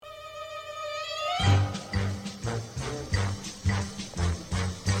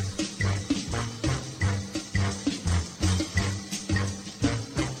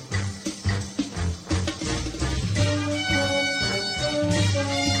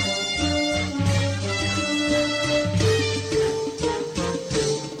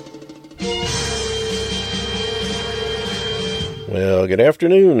Good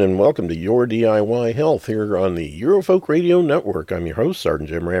afternoon, and welcome to Your DIY Health here on the Eurofolk Radio Network. I'm your host, Sergeant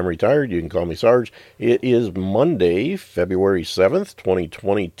Jim Ram, retired. You can call me Sarge. It is Monday, February 7th,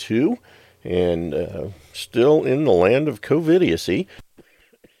 2022, and still in the land of COVIDiocy.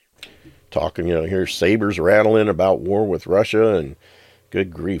 Talking, hear sabers rattling about war with Russia, and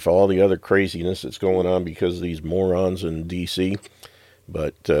good grief, all the other craziness that's going on because of these morons in D.C.,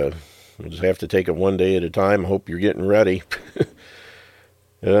 but we'll just have to take it one day at a time. Hope you're getting ready.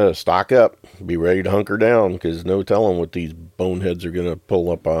 Stock up. Be ready to hunker down, because no telling what these boneheads are going to pull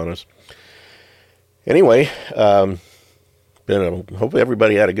up on us. Anyway, hope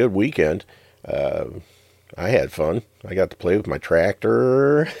everybody had a good weekend. I had fun. I got to play with my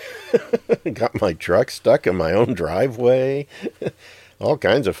tractor. Got my truck stuck in my own driveway. All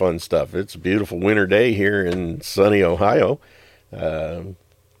kinds of fun stuff. It's a beautiful winter day here in sunny Ohio.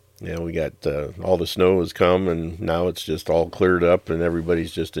 We got all the snow has come, and now it's just all cleared up, and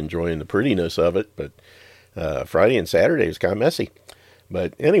everybody's just enjoying the prettiness of it. But Friday and Saturday was kind of messy.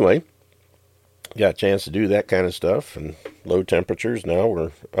 But anyway, got a chance to do that kind of stuff, and low temperatures. Now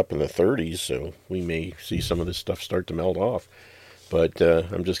we're up in the 30s, so we may see some of this stuff start to melt off. But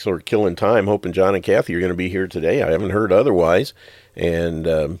I'm just sort of killing time, hoping John and Cathie are going to be here today. I haven't heard otherwise. And,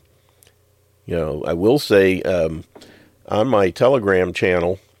 I will say on my Telegram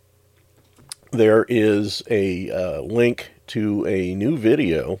channel, there is a link to a new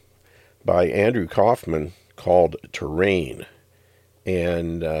video by Andrew Kaufman called Terrain.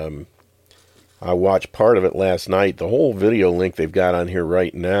 And I watched part of it last night. The whole video link they've got on here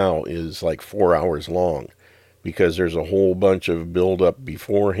right now is like 4 hours long, because there's a whole bunch of build-up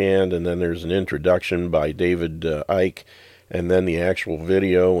beforehand, and then there's an introduction by David Icke, and then the actual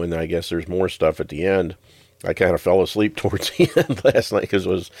video, and I guess there's more stuff at the end. I kind of fell asleep towards the end last night because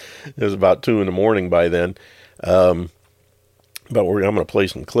it was about 2 a.m. by then. But I'm going to play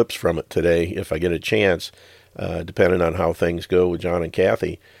some clips from it today if I get a chance, depending on how things go with John and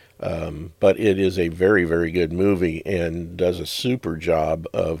Cathie. But it is a very, very good movie and does a super job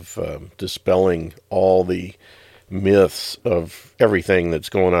of dispelling all the myths of everything that's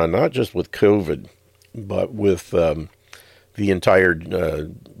going on, not just with COVID, but with the entire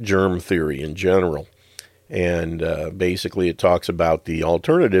germ theory in general. And basically it talks about the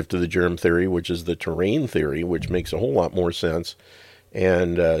alternative to the germ theory, which is the terrain theory, which makes a whole lot more sense.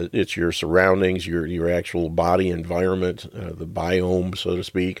 And it's your surroundings, your actual body environment, the biome, so to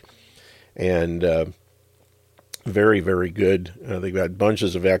speak. And very, very good. They've got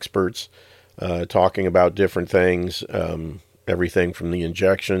bunches of experts talking about different things, everything from the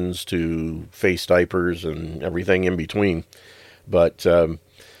injections to face diapers and everything in between. But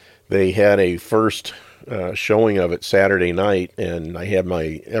they had a first showing of it Saturday night, and I had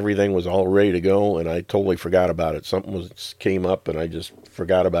everything was all ready to go, and I totally forgot about it. Something came up, and I just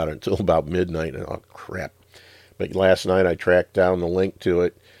forgot about it until about midnight, and oh crap. But last night I tracked down the link to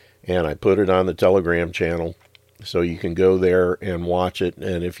it, and I put it on the Telegram channel, so you can go there and watch it.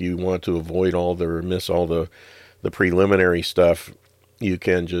 And if you want to avoid miss all the preliminary stuff, you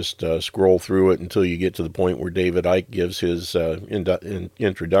can just scroll through it until you get to the point where David Icke gives his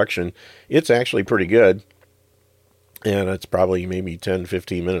introduction. It's actually pretty good, and it's probably maybe 10,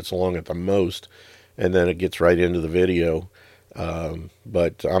 15 minutes long at the most, and then it gets right into the video.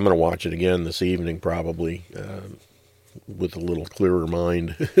 But I'm going to watch it again this evening probably with a little clearer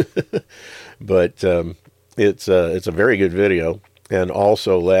mind. But it's a very good video. And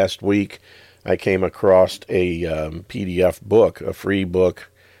also last week, I came across a PDF book, a free book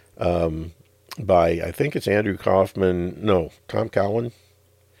by, I think it's Andrew Kaufman, no, Tom Cowan.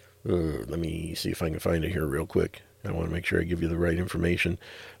 Let me see if I can find it here real quick. I want to make sure I give you the right information.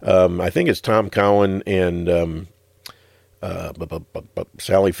 I think it's Tom Cowan and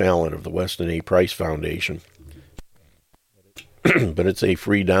Sally Fallon of the Weston A. Price Foundation. But it's a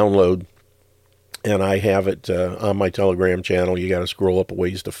free download, and I have it on my Telegram channel. You got to scroll up a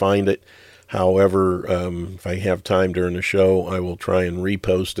ways to find it. However, if I have time during the show, I will try and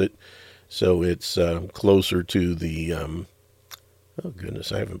repost it so it's closer to the... oh,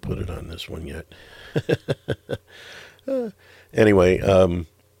 goodness, I haven't put it on this one yet. Anyway, I'll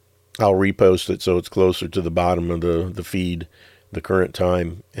repost it so it's closer to the bottom of the feed, the current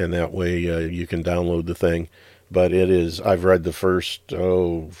time, and that way you can download the thing. But I've read the first,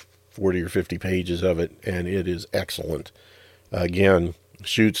 40 or 50 pages of it, and it is excellent. Again,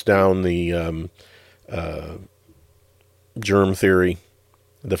 shoots down the germ theory,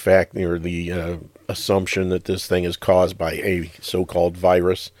 the fact or the assumption that this thing is caused by a so-called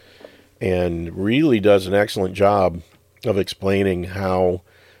virus, and really does an excellent job of explaining how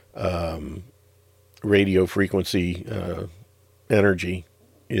radio frequency energy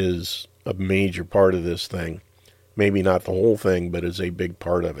is a major part of this thing. Maybe not the whole thing, but is a big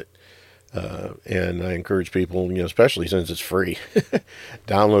part of it. And I encourage people, especially since it's free,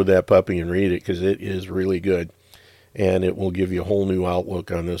 download that puppy and read it, because it is really good. And it will give you a whole new outlook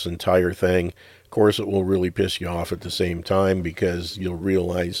on this entire thing. Of course, it will really piss you off at the same time, because you'll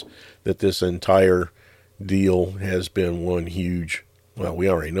realize that this entire deal has been one huge, well, we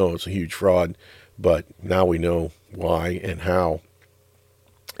already know it's a huge fraud, but now we know why and how.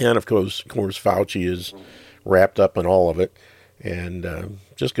 And of course, Fauci is wrapped up in all of it, and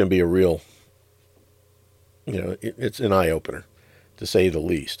just going to be a real, it's an eye-opener, to say the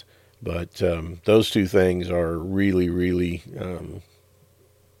least. But those two things are really, really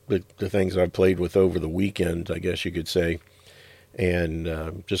the things I've played with over the weekend, I guess you could say,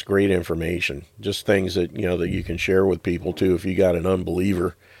 and just great information, just things that that you can share with people too if you got an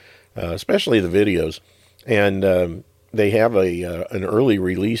unbeliever, especially the videos. And they have an early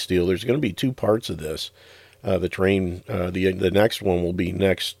release deal. There's going to be two parts of this. The next one will be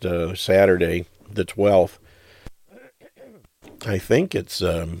next Saturday, the 12th. I think it's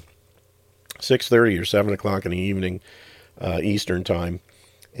 6:30 or 7 o'clock in the evening, Eastern time,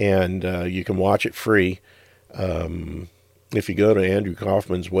 and you can watch it free. If you go to Andrew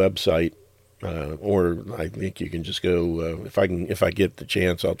Kaufman's website, or I think you can just go. If I get the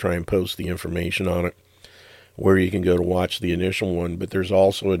chance, I'll try and post the information on it, where you can go to watch the initial one. But there's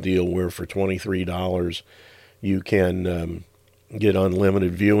also a deal where for $23 you can get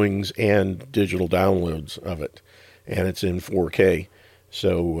unlimited viewings and digital downloads of it, and it's in 4K.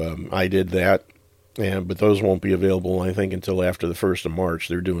 So I did that, but those won't be available, I think, until after the 1st of March.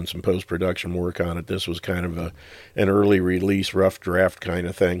 They're doing some post-production work on it. This was kind of an early release, rough draft kind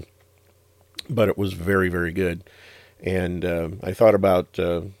of thing, but it was very, very good. And I thought about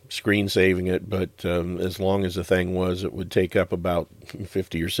screen saving it, but as long as the thing was, it would take up about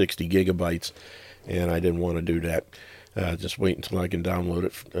 50 or 60 gigabytes, and I didn't want to do that. Just wait until I can download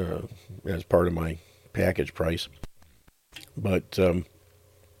it as part of my package price. But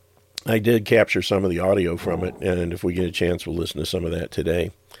I did capture some of the audio from it, and if we get a chance, we'll listen to some of that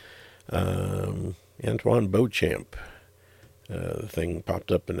today. Antoine Beauchamp. The thing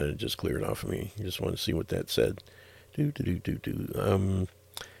popped up and then it just cleared off of me. I just want to see what that said.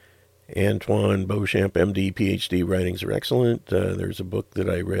 Antoine Beauchamp, MD, PhD, writings are excellent. There's a book that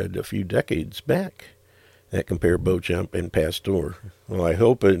I read a few decades back that compared Beauchamp and Pasteur. Well, I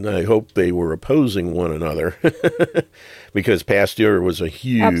hope they were opposing one another, because Pasteur was a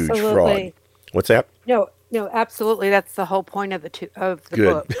huge fraud. What's that? No, absolutely. That's the whole point of the Good.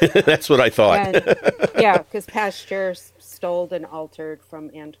 book. That's what I thought. And, yeah, because Pasteur stole and altered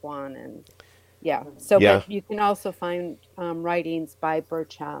from Antoine, and but you can also find writings by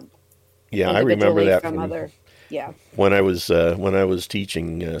Beauchamp. Yeah, I remember that from other. Yeah. When I was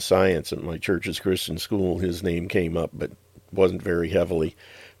teaching science at my church's Christian school, his name came up, but wasn't very heavily.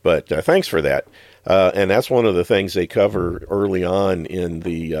 But thanks for that. And that's one of the things they cover early on in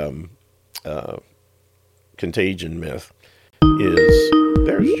the contagion myth.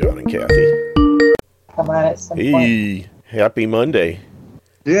 There's John and Cathie. Come on at some point. Happy Monday.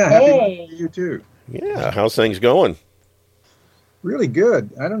 Yeah, happy Monday to you too. Yeah, how's things going? Really good.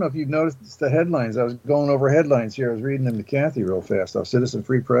 I don't know if you've noticed the headlines. I was going over headlines here. I was reading them to Cathie real fast off Citizen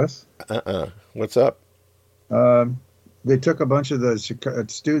Free Press. What's up? They took a bunch of the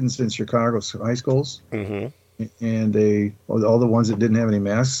students in Chicago high schools, and all the ones that didn't have any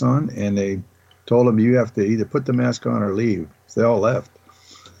masks on, and they told them you have to either put the mask on or leave. So they all left.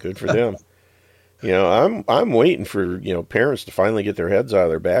 Good for them. I'm waiting for parents to finally get their heads out of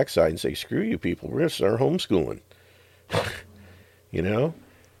their backside and say, "Screw you, people. We're going to start homeschooling."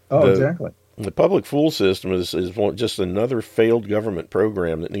 Exactly. The public school system is just another failed government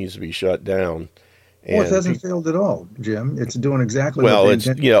program that needs to be shut down. Well, it hasn't failed at all, Jim. It's doing exactly what they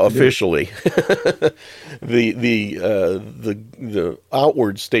intended to do. Officially. the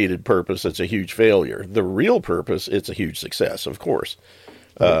outward stated purpose, it's a huge failure. The real purpose, it's a huge success, of course.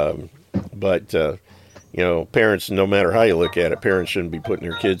 But parents, no matter how you look at it, parents shouldn't be putting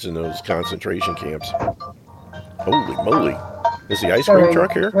their kids in those concentration camps. Holy moly. Is the ice cream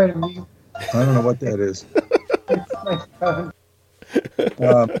truck here? I don't know what that is.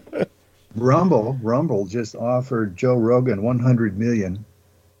 Rumble just offered Joe Rogan $100 million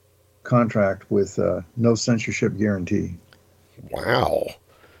contract with no censorship guarantee. Wow.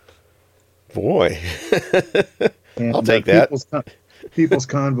 Boy. I'll take that. People's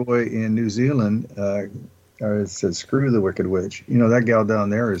Convoy in New Zealand said, "Screw the Wicked Witch." That gal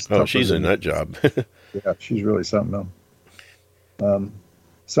down there is... Oh, she's a nut job. Yeah, she's really something else.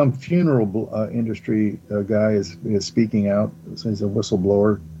 some funeral industry guy is speaking out. So he's a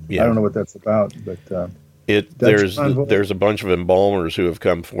whistleblower. Yeah. I don't know what that's about, but there's a bunch of embalmers who have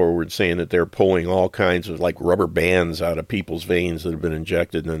come forward saying that they're pulling all kinds of like rubber bands out of people's veins that have been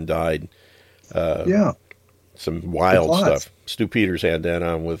injected and then died. Some wild stuff. Stu Peters had that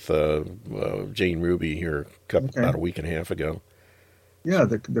on with Jane Ruby here about a week and a half ago. Yeah,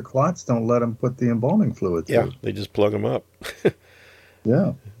 the clots don't let them put the embalming fluid through. Yeah, they just plug them up.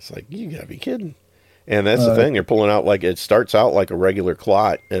 Yeah. It's like, you gotta be kidding. And that's the thing. They're pulling out like, it starts out like a regular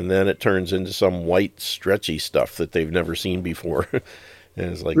clot, and then it turns into some white, stretchy stuff that they've never seen before. And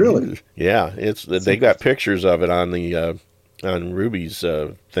it's like, really? Yeah, they got pictures of it on the on Ruby's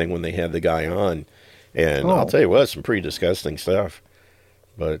thing when they had the guy on. And I'll tell you what, some pretty disgusting stuff.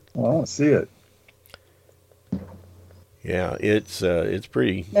 But I want to see it. Yeah, it's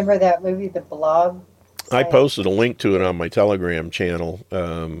pretty. Remember that movie, The Blob? I posted a link to it on my Telegram channel,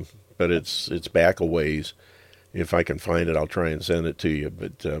 but it's back a ways. If I can find it, I'll try and send it to you.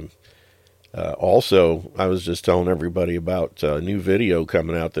 But also, I was just telling everybody about a new video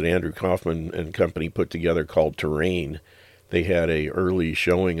coming out that Andrew Kaufman and company put together called Terrain. They had a early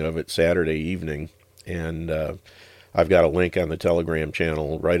showing of it Saturday evening, and I've got a link on the Telegram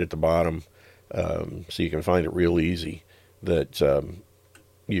channel right at the bottom, so you can find it real easy. That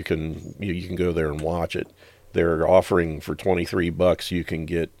you can go there and watch it. They're offering for $23. You can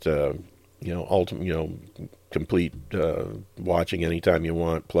get complete watching anytime you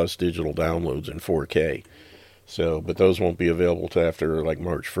want, plus digital downloads in 4K. So, but those won't be available till after like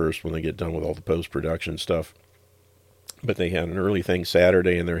March 1st when they get done with all the post-production stuff. But they had an early thing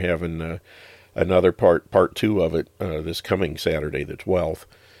Saturday, and they're having another part 2 of it this coming Saturday, the 12th.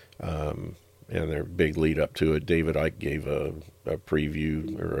 And their big lead up to it. David Icke gave a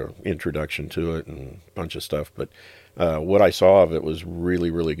preview or an introduction to it and a bunch of stuff. But what I saw of it was really,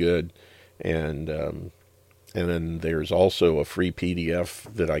 really good. And then there's also a free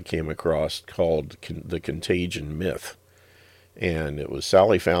PDF that I came across called The Contagion Myth. And it was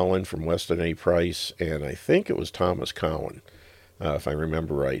Sally Fallon from Weston A. Price, and I think it was Thomas Cowan, if I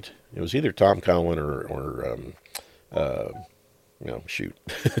remember right. It was either Tom Cowan or shoot.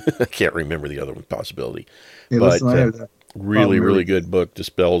 I can't remember the other possibility. Yeah, but really, really good book.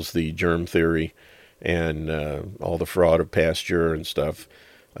 Dispels the germ theory and all the fraud of Pasteur and stuff.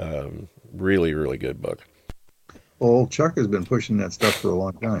 Really, really good book. Well, Chuck has been pushing that stuff for a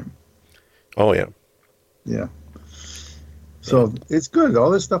long time. Oh, yeah. Yeah. So it's good.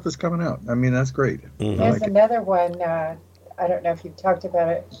 All this stuff is coming out. I mean, that's great. Mm-hmm. There's another one. I don't know if you've talked about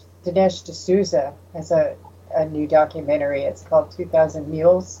it. Dinesh D'Souza has a new documentary. It's called 2000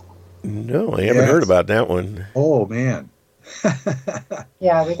 Mules. No, I haven't heard about that one. Oh, man.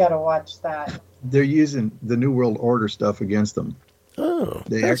 Yeah, we got to watch that. They're using the New World Order stuff against them. Oh,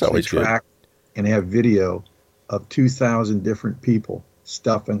 they that's actually track and have video of 2,000 different people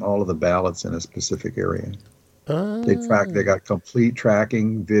stuffing all of the ballots in a specific area. They got complete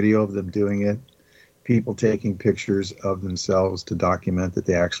tracking video of them doing it. People taking pictures of themselves to document that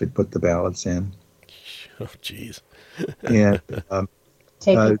they actually put the ballots in. Oh, jeez. And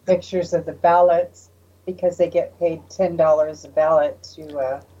taking pictures of the ballots because they get paid $10 a ballot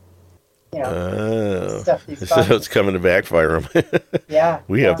to, stuff these boxes. So it's coming to backfire them. Yeah.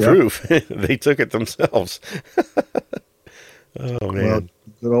 We have proof. They took it themselves. Oh, man. Well,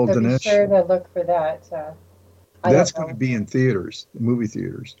 good old Dinesh. Be sure to look for that. That's going to be in theaters, movie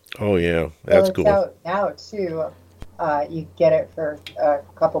theaters. Oh, yeah. That's cool. It's out now, too. You get it for a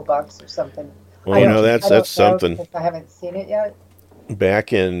couple bucks or something. Well, that's something. I haven't seen it yet.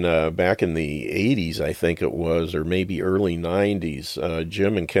 Back in the 80s, I think it was, or maybe early 90s,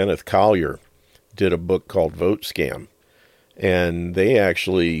 Jim and Kenneth Collier did a book called Vote Scam. And they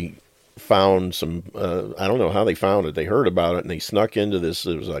actually found some, I don't know how they found it. They heard about it, and they snuck into this.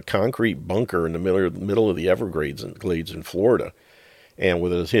 It was a concrete bunker in the middle of the Everglades in Florida, and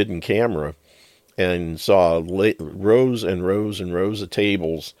with a hidden camera, and saw rows and rows and rows of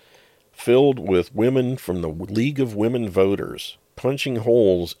tables filled with women from the League of Women Voters punching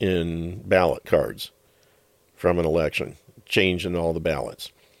holes in ballot cards from an election, changing all the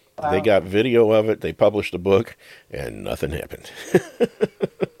ballots. Wow. They got video of it. They published a book, and nothing happened.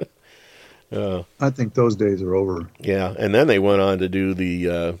 I think those days are over. Yeah, and then they went on to do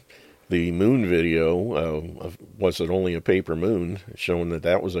the moon video of was it only a paper moon, showing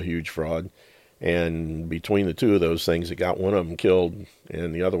that was a huge fraud. And between the two of those things, it got one of them killed,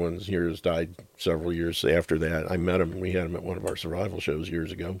 and the other one's years died several years after that. I met him. We had him at one of our survival shows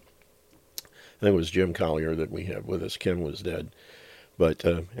years ago. I think it was Jim Collier that we had with us. Ken was dead. But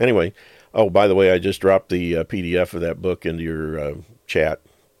anyway, oh, by the way, I just dropped the PDF of that book into your chat.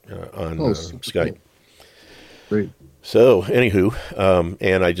 on super Skype. cool. Great. So, anywho,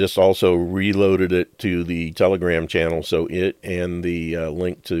 and I just also reloaded it to the Telegram channel, so it and the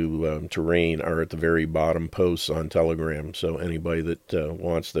link to Terrain are at the very bottom posts on Telegram. So anybody that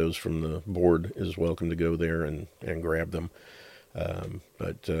wants those from the board is welcome to go there and grab them.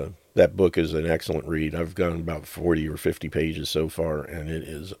 But that book is an excellent read. I've gone about 40 or 50 pages so far, and it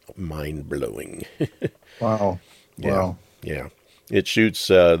is mind-blowing. Wow. Yeah. Wow. Yeah. It shoots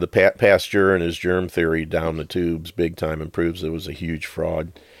the Pasteur and his germ theory down the tubes big time and proves it was a huge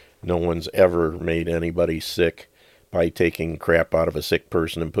fraud. No one's ever made anybody sick by taking crap out of a sick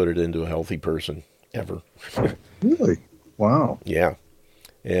person and put it into a healthy person, ever. Really? Wow. Yeah.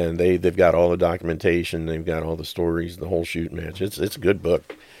 And they've got all the documentation, they've got all the stories, the whole shoot match. It's a good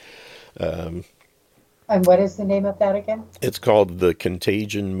book. And what is the name of that again? It's called The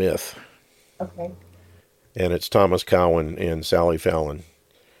Contagion Myth. Okay. And it's Thomas Cowan and Sally Fallon.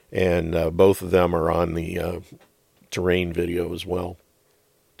 And both of them are on the Terrain video as well.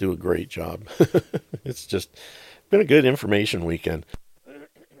 Do a great job. It's just been a good information weekend.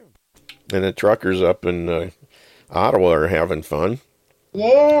 And the truckers up in Ottawa are having fun.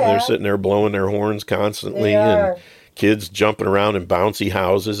 Yeah. They're sitting there blowing their horns constantly, and kids jumping around in bouncy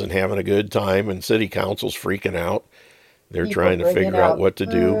houses and having a good time, and city council's freaking out. They're People trying to bringing figure out what to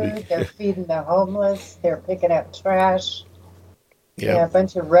do. food, They're feeding the homeless. They're picking up trash. Yeah. A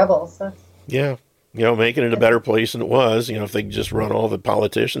bunch of rebels. Huh? Yeah. You know, making it a better place than it was. You know, if they could just run all the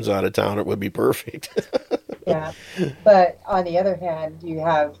politicians out of town, it would be perfect. Yeah. But on the other hand, you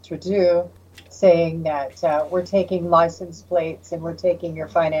have Trudeau saying that we're taking license plates and we're taking your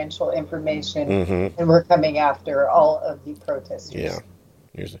financial information and we're coming after all of the protesters. Yeah.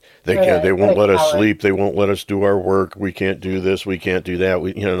 They won't let us sleep. They won't let us do our work. We can't do this. We can't do that.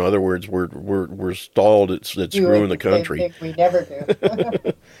 We, you know, in other words, we're stalled at screwing the country. Same thing we never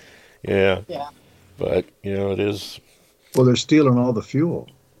do. Yeah. Yeah. But you know, it is. Well, they're stealing all the fuel.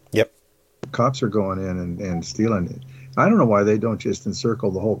 Yep. The cops are going in and stealing it. I don't know why they don't just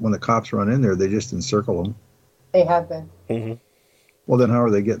encircle the whole. When the cops run in there, they just encircle them. They have been. Mm-hmm. Well, then how are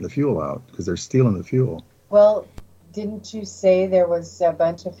they getting the fuel out? Because they're stealing the fuel. Well, didn't you say there was a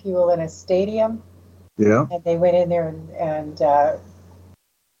bunch of fuel in a stadium? Yeah. And they went in there and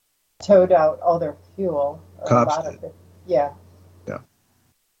towed out all their fuel. Cops a lot of it. Yeah. Yeah.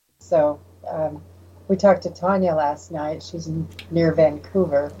 So we talked to Tanya last night. She's near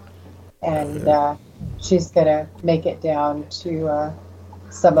Vancouver, and she's going to make it down to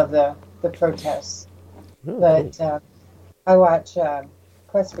some of the protests. Oh, But cool. I watch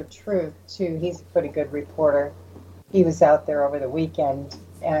Quest for Truth, too. He's a pretty good reporter. He was out there over the weekend,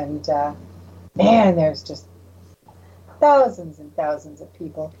 and man, there's just thousands and thousands of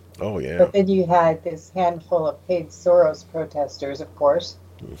people. Oh yeah. But then you had this handful of paid Soros protesters, of course,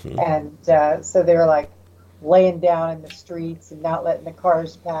 and so they were like laying down in the streets and not letting the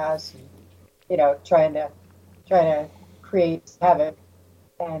cars pass, and, you know, trying to create havoc.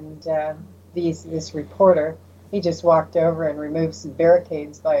 And this reporter, he just walked over and removed some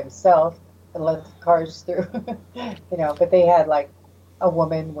barricades by himself and let the cars through. You know, but they had like a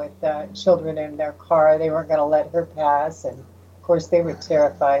woman with children in their car. They weren't going to let her pass, and of course they were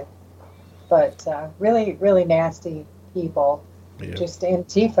terrified. But really, really nasty people. Yeah. Just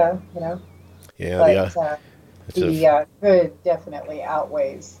Antifa, you know. Yeah. But the good definitely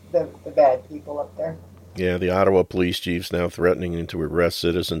outweighs the bad people up there. Yeah, the Ottawa police chief's now threatening to arrest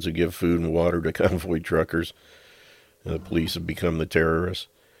citizens who give food and water to convoy truckers. The police have become the terrorists.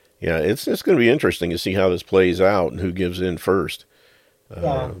 Yeah, it's going to be interesting to see how this plays out and who gives in first.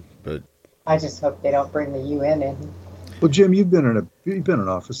 Yeah. But I just hope they don't bring the UN in. Well, Jim, you've been an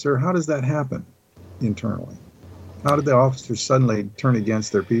officer. How does that happen internally? How did the officers suddenly turn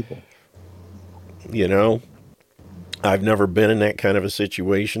against their people? you know, I've never been in that kind of a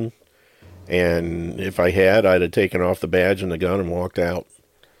situation. And if I had, I'd have taken off the badge and the gun and walked out.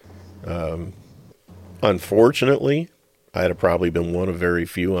 Unfortunately, I'd have probably been one of very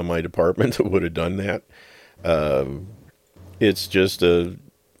few on my department that would have done that. It's just it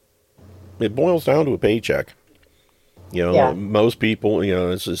boils down to a paycheck. You know, Yeah. most people, you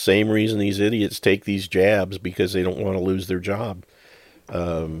know, it's the same reason these idiots take these jabs, because they don't want to lose their job.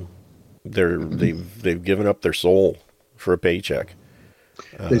 They've given up their soul for a paycheck.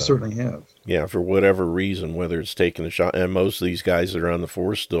 They certainly have. Yeah, for whatever reason, whether it's taking a shot, and most of these guys that are on the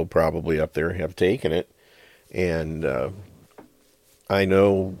force still probably up there have taken it. And I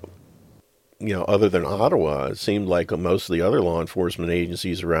know, you know, other than Ottawa, it seemed like most of the other law enforcement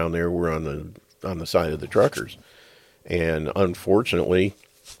agencies around there were on the side of the truckers. And unfortunately,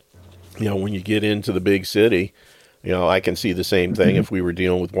 you know, when you get into the big city, I can see the same thing if we were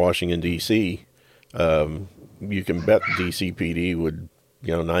dealing with Washington, D.C. You can bet D.C. PD would,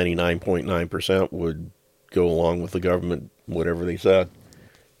 99.9% would go along with the government, whatever they said.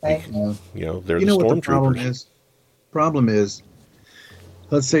 Right. They're the What the stormtroopers. Problem is,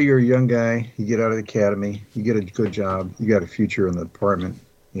 let's say you're a young guy, you get out of the academy, you get a good job, you got a future in the department,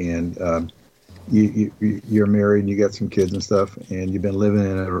 and you're married and you got some kids and stuff, and you've been living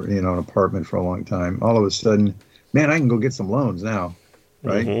in an apartment for a long time. All of a sudden, man, I can go get some loans now,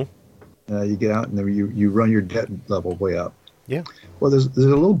 right? Mm-hmm. You get out and you run your debt level way up. Yeah. Well, there's a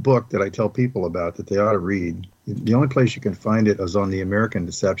little book that I tell people about that they ought to read. The only place you can find it is on the American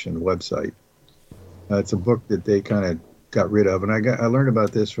Deception website. It's a book that they kind of got rid of, and I learned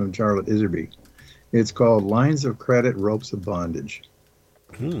about this from Charlotte Iserby. It's called Lines of Credit, Ropes of Bondage.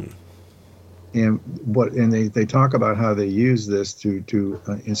 And they talk about how they use this to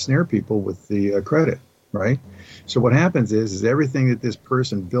ensnare people with the credit, right? So what happens is everything that this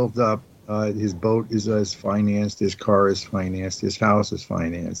person built up, his boat is financed, his car is financed, his house is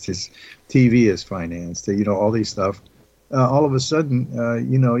financed, his TV is financed, all these stuff. All of a sudden,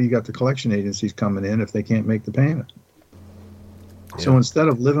 you got the collection agencies coming in if they can't make the payment. Yeah. So instead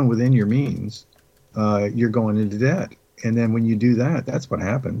of living within your means, you're going into debt. And then when you do that, that's what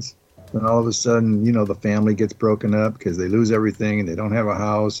happens. Then all of a sudden, the family gets broken up because they lose everything and they don't have a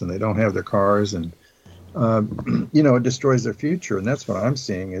house and they don't have their cars, and it destroys their future. And that's what I'm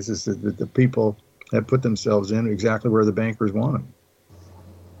seeing is that the people have put themselves in exactly where the bankers want them.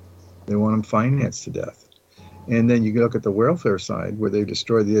 They want them financed to death. And then you look at the welfare side where they've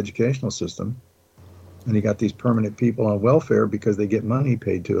destroyed the educational system, and you got these permanent people on welfare because they get money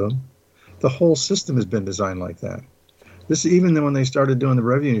paid to them. The whole system has been designed like that. This is even when they started doing the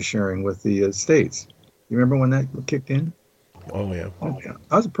revenue sharing with the states. You remember when that kicked in? Oh, yeah.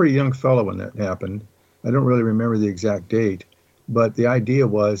 I was a pretty young fellow when that happened. I don't really remember the exact date, but the idea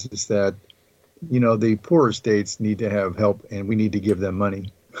is that, the poorer states need to have help and we need to give them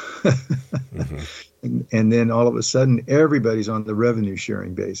money. And then all of a sudden, everybody's on the revenue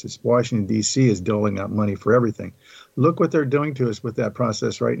sharing basis. Washington, D.C. is doling out money for everything. Look what they're doing to us with that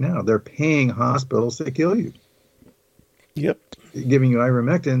process right now. They're paying hospitals to kill you. Yep. Giving you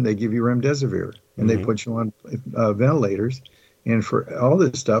ivermectin, they give you remdesivir, and they put you on ventilators. And for all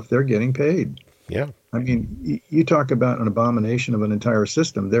this stuff, they're getting paid. Yeah. I mean, you talk about an abomination of an entire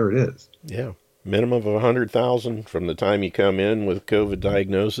system. There it is. Yeah. Minimum of 100,000 from the time you come in with COVID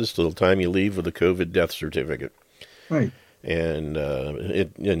diagnosis to the time you leave with a COVID death certificate. Right. And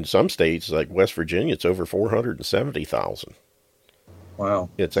in some states, like West Virginia, it's over 470,000. Wow.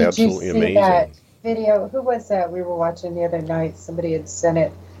 It's Did absolutely you see amazing. That video? Who was that we were watching the other night? Somebody had sent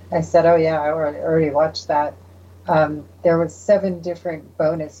it. I said, oh, yeah, I already watched that. There was 7 different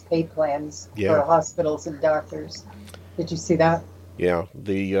bonus pay plans for hospitals and doctors. Did you see that? Yeah,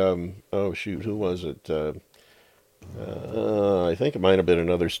 who was it? I think it might have been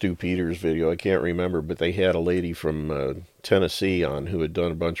another Stu Peters video. I can't remember, but they had a lady from Tennessee on who had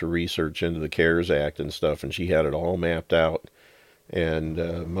done a bunch of research into the CARES Act and stuff, and she had it all mapped out.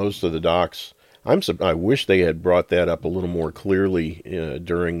 And most of the docs, I wish they had brought that up a little more clearly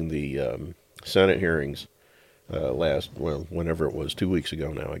during the Senate hearings whenever it was, 2 weeks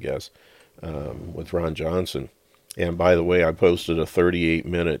ago now, I guess, with Ron Johnson. And by the way, I posted a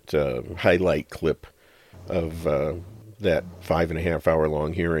 38-minute highlight clip of that 5.5 hour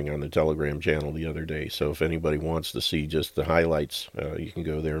long hearing on the Telegram channel the other day. So if anybody wants to see just the highlights, you can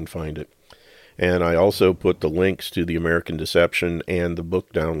go there and find it. And I also put the links to the American Deception and the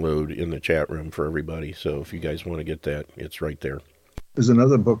book download in the chat room for everybody. So if you guys want to get that, it's right there. There's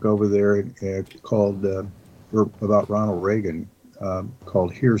another book over there called about Ronald Reagan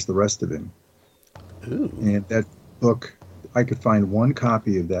called Here's the Rest of Him. Ooh. And that book, I could find one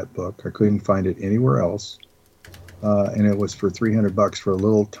copy of that book. I couldn't find it anywhere else. And it was for $300 for a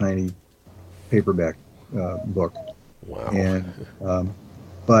little tiny paperback book. Wow. And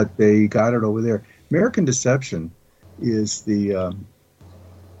but they got it over there. American Deception is is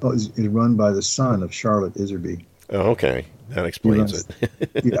run by the son of Charlotte Iserby. Oh, okay. That explains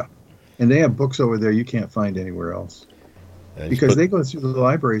it. Yeah. And they have books over there you can't find anywhere else. Because they go through the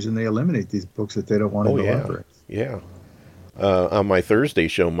libraries and they eliminate these books that they don't want in the library. Yeah. On my Thursday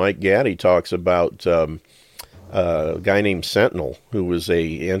show, Mike Gaddy talks about a guy named Sentinel, who was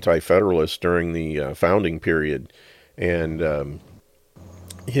a anti-federalist during the founding period. And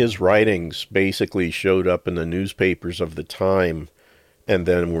his writings basically showed up in the newspapers of the time and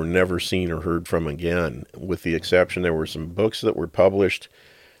then were never seen or heard from again. With the exception, there were some books that were published,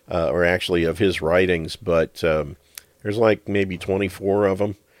 or actually of his writings, but there's like maybe 24 of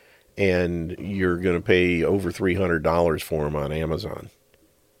them. and you're going to pay over $300 for them on Amazon.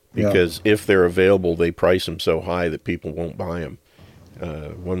 Because if they're available, they price them so high that people won't buy them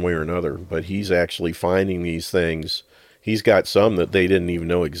one way or another. But he's actually finding these things. He's got some that they didn't even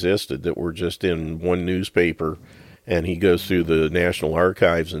know existed that were just in one newspaper, and he goes through the National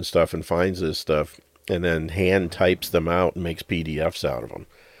Archives and stuff and finds this stuff and then hand types them out and makes PDFs out of them.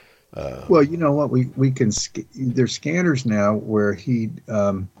 Well, you know what? We can there's scanners now where he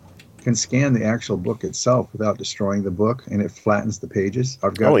can scan the actual book itself without destroying the book, and it flattens the pages.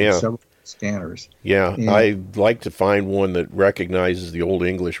 I've got several scanners. Yeah, I'd like to find one that recognizes the Old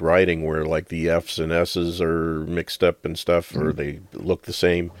English writing where like the F's and S's are mixed up and stuff, or they look the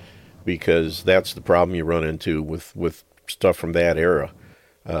same, because that's the problem you run into with stuff from that era.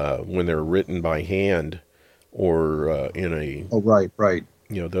 When they're written by hand or in a... Oh, right.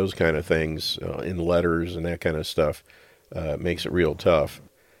 You know, those kind of things in letters and that kind of stuff makes it real tough.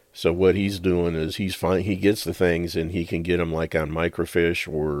 So what he's doing is he gets the things and he can get them like on microfiche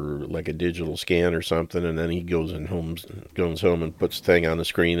or like a digital scan or something, and then he goes home and puts the thing on the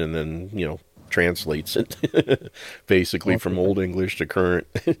screen and then, you know, translates it basically from Old English to current.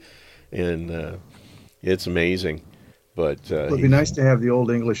 And it's amazing. But it'd be nice to have the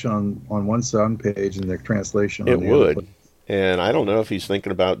Old English on one sound page and the translation on the other. It would. And I don't know if he's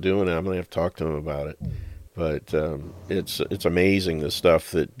thinking about doing it. I'm going to have to talk to him about it. But it's amazing, the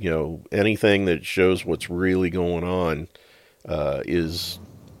stuff that, you know, anything that shows what's really going on is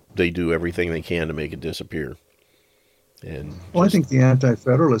they do everything they can to make it disappear. And I think the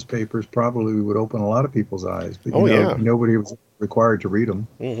Anti-Federalist papers probably would open a lot of people's eyes. But nobody was required to read them.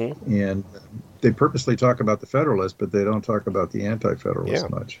 Mm-hmm. And they purposely talk about the Federalists, but they don't talk about the Anti-Federalists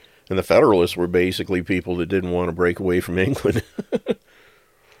much. And the Federalists were basically people that didn't want to break away from England.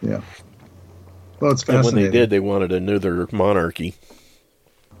 Yeah. Well, it's fascinating. And when they did, they wanted another monarchy.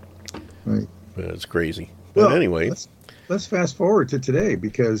 Right. But it's crazy. But anyway. Let's fast forward to today,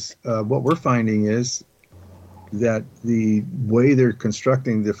 because what we're finding is that the way they're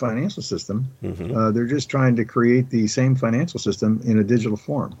constructing the financial system, they're just trying to create the same financial system in a digital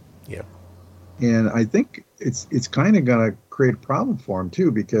form. Yeah. And I think it's kind of going to create a problem for them,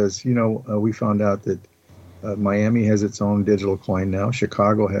 too, because, you know, we found out that Miami has its own digital coin now.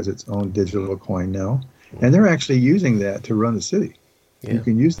 Chicago has its own digital coin now. And they're actually using that to run the city. Yeah. You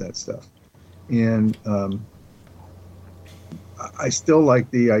can use that stuff. And I still like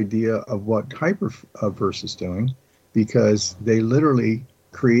the idea of what HyperVerse is doing, because they literally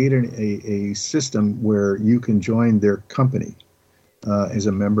created a system where you can join their company as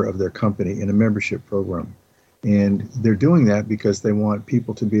a member of their company in a membership program. And they're doing that because they want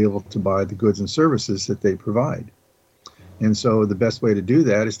people to be able to buy the goods and services that they provide. And so the best way to do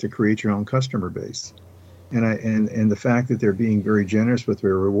that is to create your own customer base. And the fact that they're being very generous with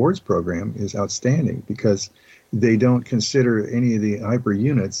their rewards program is outstanding, because they don't consider any of the hyper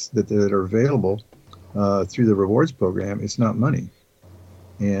units that are available through the rewards program. It's not money.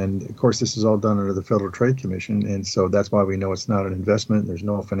 And of course, this is all done under the Federal Trade Commission. And so that's why we know it's not an investment. There's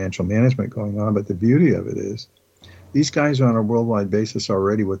no financial management going on. But the beauty of it is these guys are on a worldwide basis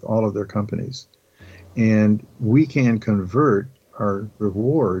already with all of their companies. And we can convert our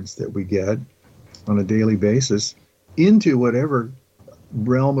rewards that we get on a daily basis into whatever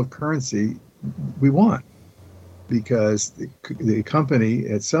realm of currency we want. Because the company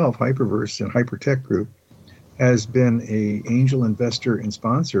itself, HyperVerse and Hypertech Group, has been an angel investor and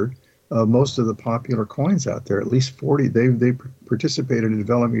sponsor of most of the popular coins out there. At least 40. They participated in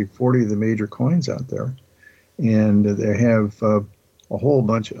developing 40 of the major coins out there, and they have a whole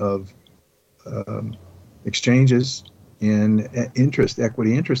bunch of exchanges and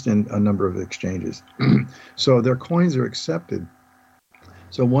equity interest in a number of exchanges. So their coins are accepted.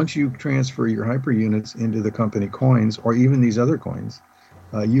 So once you transfer your hyper units into the company coins, or even these other coins,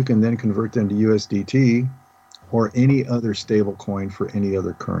 you can then convert them to USDT or any other stable coin for any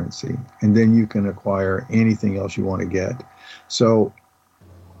other currency. And then you can acquire anything else you want to get. So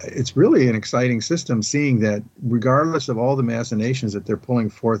it's really an exciting system, seeing that regardless of all the machinations that they're pulling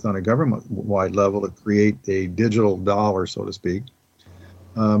forth on a government-wide level to create a digital dollar, so to speak,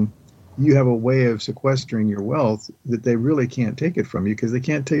 you have a way of sequestering your wealth that they really can't take it from you, because you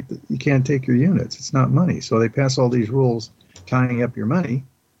can't take your units. It's not money. So they pass all these rules tying up your money,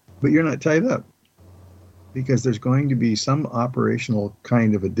 but you're not tied up, because there's going to be some operational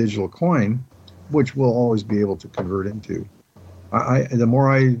kind of a digital coin, which we'll always be able to convert into. The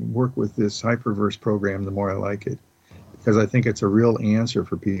more I work with this HyperVerse program, the more I like it, because I think it's a real answer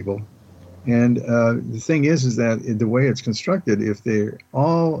for people. And the thing is that the way it's constructed, if they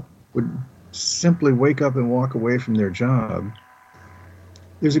all would simply wake up and walk away from their job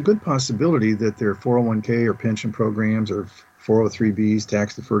there's a good possibility that their 401k or pension programs or 403bs,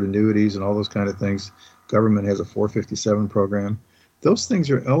 tax deferred annuities, and all those kind of things. Government has a 457 program. Those things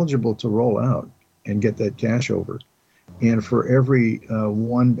are eligible to roll out and get that cash over. And for every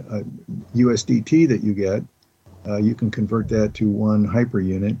one USDT that you get, you can convert that to one hyper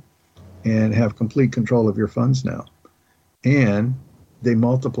unit and have complete control of your funds now. And they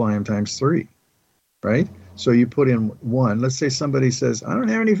multiply them times 3, right? So you put in one. Let's say somebody says, I don't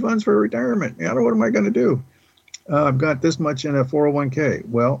have any funds for retirement. What am I going to do? I've got this much in a 401k.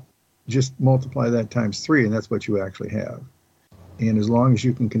 Well, just multiply that times 3, and that's what you actually have. And as long as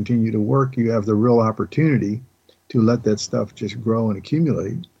you can continue to work, you have the real opportunity to let that stuff just grow and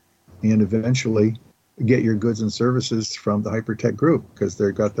accumulate and eventually get your goods and services from the Hypertech group because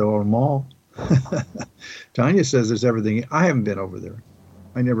they've got their own mall. Tanya says there's everything. I haven't been over there.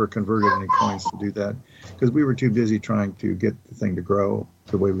 I never converted any coins to do that because we were too busy trying to get the thing to grow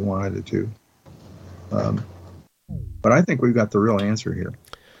the way we wanted it to. But I think we've got the real answer here.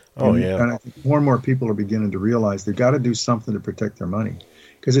 Oh, yeah. And I think more and more people are beginning to realize they've got to do something to protect their money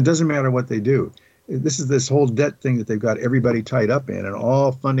because it doesn't matter what they do. This is this whole debt thing that they've got everybody tied up in and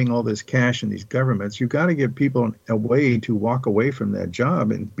all funding all this cash in these governments. You've got to give people a way to walk away from that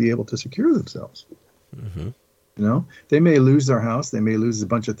job and be able to secure themselves. Mm-hmm. You know, they may lose their house. They may lose a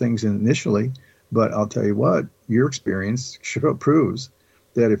bunch of things initially, but I'll tell you what, your experience proves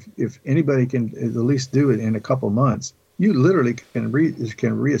that if anybody can at least do it in a couple months, you literally can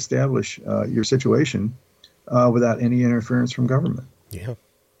reestablish your situation without any interference from government. Yeah,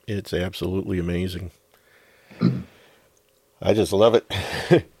 it's absolutely amazing. I just love it,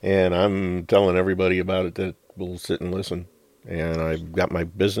 and I'm telling everybody about it that will sit and listen. And I've got my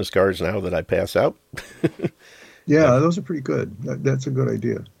business cards now that I pass out. Yeah, those are pretty good. That's a good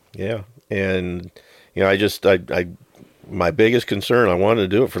idea. Yeah, and I my biggest concern, I wanted to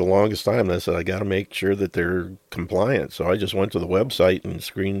do it for the longest time. And I said I got to make sure that they're compliant. So I just went to the website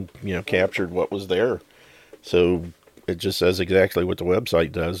and captured what was there. So it just says exactly what the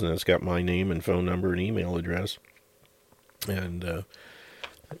website does, and it's got my name and phone number and email address. And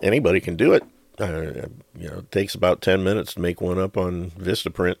anybody can do it. It takes about 10 minutes to make one up on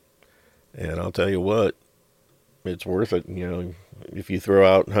Vistaprint, and I'll tell you what, it's worth it. If you throw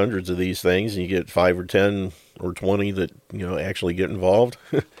out hundreds of these things and you get 5 or 10 or 20 that actually get involved,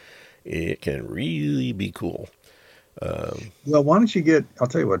 it can really be cool. Well, why don't you I'll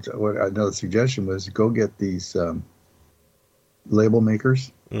tell you what another suggestion was, go get these label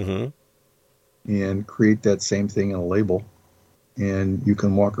makers and create that same thing in a label, and you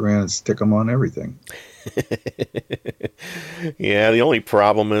can walk around and stick them on everything. Yeah, the only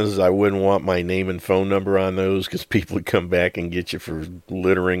problem is I wouldn't want my name and phone number on those because people would come back and get you for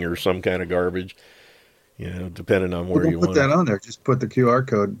littering or some kind of garbage, depending on where you want. Put that on there. Just put the QR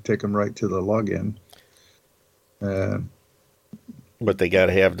code, take them right to the login. But they got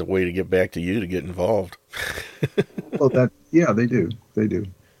to have the way to get back to you to get involved. Well, they do. They do.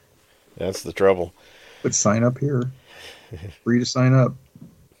 That's the trouble. But sign up here. Free to sign up.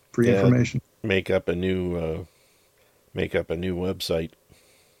 Free information. Make up a new website,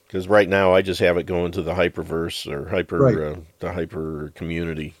 because right now I just have it going to the HyperVerse or the Hyper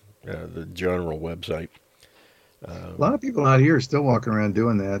community, the general website. A lot of people out here are still walking around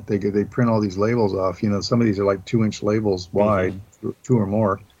doing that. They print all these labels off. Some of these are like 2-inch labels wide, 2 or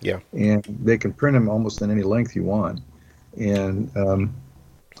more. Yeah, and they can print them almost in any length you want. And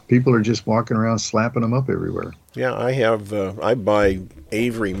people are just walking around slapping them up everywhere. Yeah, I have. I buy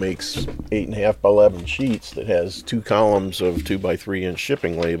Avery makes 8.5 by 11 sheets that has 2 columns of 2 by 3 inch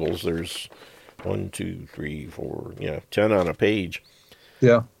shipping labels. There's 1, 2, 3, 4, 10 on a page.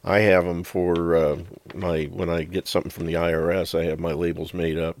 Yeah, I have them for when I get something from the IRS. I have my labels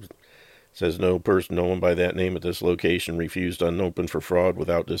made up. It says no person known by that name at this location refused unopened for fraud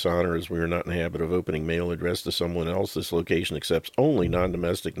without dishonor, as we are not in the habit of opening mail addressed to someone else. This location accepts only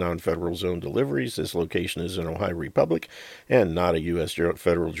non-domestic, non-federal zone deliveries. This location is in Ohio Republic and not a U.S.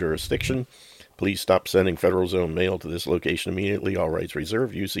 federal jurisdiction. Please stop sending federal zone mail to this location immediately. All rights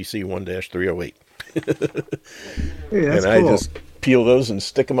reserved. UCC 1-308. Hey, that's and cool. I just peel those and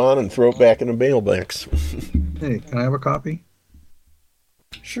stick them on and throw it back in the mailbox. Hey, can I have a copy?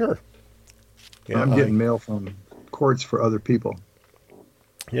 Sure. Yeah, I'm getting mail from courts for other people.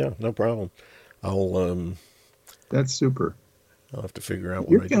 Yeah, no problem. That's super. I'll have to figure out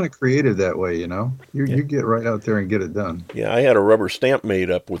what You're kind of creative that way, You get right out there and get it done. Yeah, I had a rubber stamp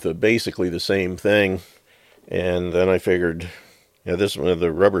made up with basically the same thing, and then I figured,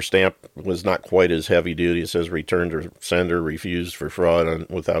 the rubber stamp was not quite as heavy duty. It says returned or sender refused for fraud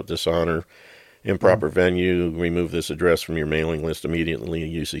without dishonor. Improper venue, remove this address from your mailing list immediately,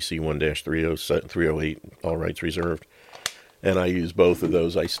 UCC 1-308, all rights reserved. And I use both of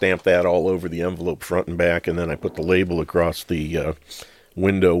those. I stamp that all over the envelope front and back, and then I put the label across the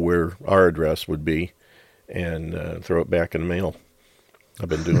window where our address would be, and throw it back in the mail. I've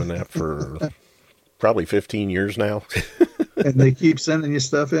been doing that for probably 15 years now. And they keep sending you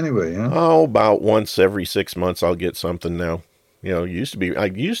stuff anyway, huh? Oh, about once every 6 months I'll get something now. I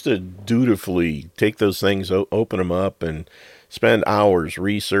used to dutifully take those things, open them up, and spend hours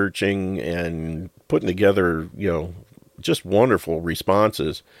researching and putting together, just wonderful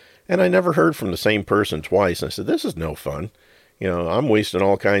responses. And I never heard from the same person twice. I said, this is no fun. I'm wasting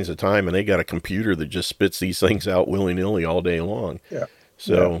all kinds of time, and they got a computer that just spits these things out willy-nilly all day long. Yeah.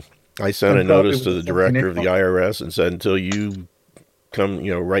 So I sent a notice to the director of the IRS and said, until you come,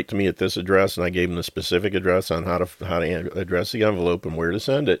 write to me at this address, and I gave him the specific address on how to address the envelope and where to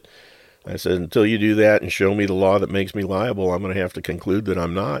send it. I said, until you do that and show me the law that makes me liable, I'm going to have to conclude that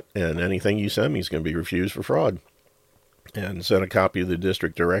I'm not, and anything you send me is going to be refused for fraud. And sent a copy of the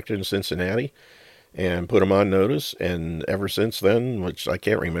district director in Cincinnati and put him on notice. And ever since then, which I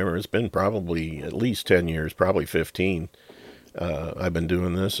can't remember, it's been probably at least 10 years, probably 15. I've been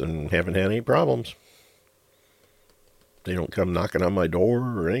doing this and haven't had any problems. They don't come knocking on my door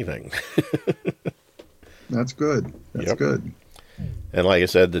or anything. That's good. That's good. And like I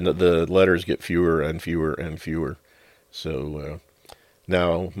said, the letters get fewer and fewer and fewer. So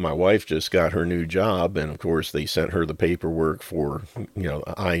now my wife just got her new job, and of course they sent her the paperwork for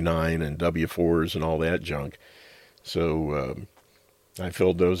I-9 and W-4s and all that junk. So I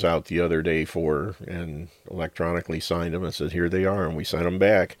filled those out the other day for her and electronically signed them and said, here they are, and we sent them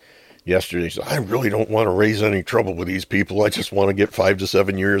back. Yesterday, she said, I really don't want to raise any trouble with these people. I just want to get 5 to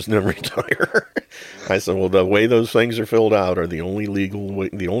 7 years and then retire. I said, well, the way those things are filled out are the only legal way,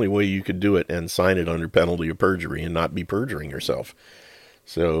 the only way you could do it and sign it under penalty of perjury and not be perjuring yourself.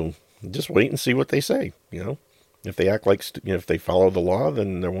 So just wait and see what they say. If they act like, if they follow the law,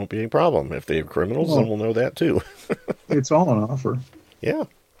 then there won't be any problem. If they're criminals, then we'll know that too. It's all an offer. Yeah.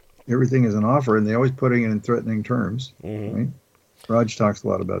 Everything is an offer, and they always putting it in threatening terms. Mm-hmm. Right? Raj talks a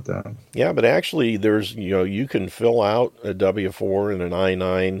lot about that. Yeah, but actually there's, you can fill out a W-4 and an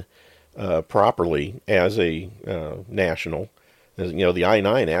I-9 properly as a national. The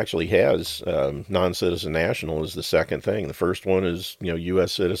I-9 actually has non-citizen national is the second thing. The first one is,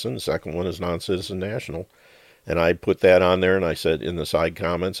 U.S. citizen. The second one is non-citizen national. And I put that on there, and I said in the side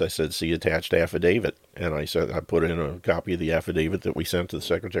comments, I said, see attached affidavit. And I said, I put in a copy of the affidavit that we sent to the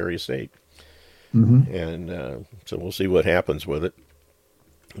Secretary of State. Mm-hmm. And so we'll see what happens with it.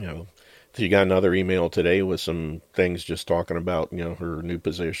 She got another email today with some things just talking about, her new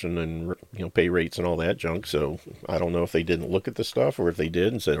position and, pay rates and all that junk. So I don't know if they didn't look at the stuff or if they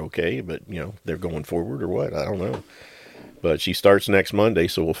did and said, okay, but, they're going forward or what. I don't know. But she starts next Monday,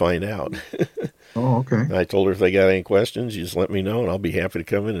 so we'll find out. Oh, okay. I told her if they got any questions, you just let me know, and I'll be happy to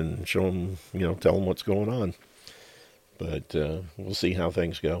come in and show them, tell them what's going on. But we'll see how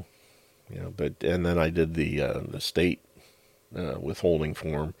things go. And then I did the state withholding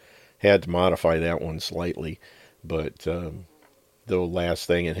form. Had to modify that one slightly, but the last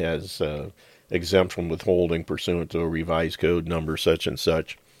thing it has exempt from withholding pursuant to a revised code number such and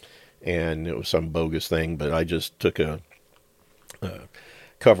such, and it was some bogus thing. But I just took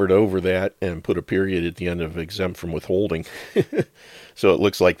covered over that and put a period at the end of exempt from withholding, so it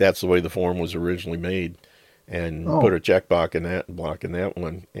looks like that's the way the form was originally made. And put a check block in that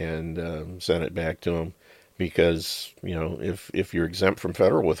one, and sent it back to them, because if you're exempt from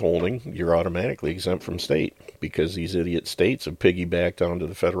federal withholding, you're automatically exempt from state, because these idiot states have piggybacked onto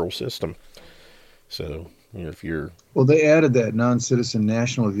the federal system. So if you're they added that non-citizen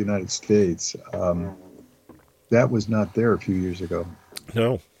national of the United States. That was not there a few years ago.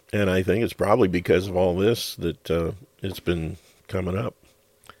 No, and I think it's probably because of all this that it's been coming up.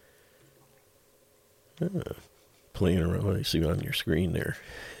 Playing around, I see on your screen there.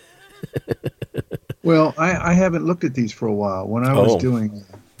 Well, I haven't looked at these for a while. When I was doing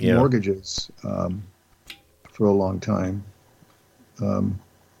mortgages for a long time,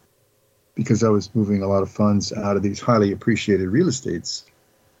 because I was moving a lot of funds out of these highly appreciated real estates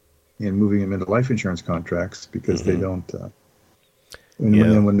and moving them into life insurance contracts, because they don't.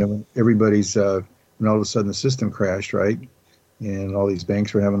 When everybody's when all of a sudden the system crashed, right? And all these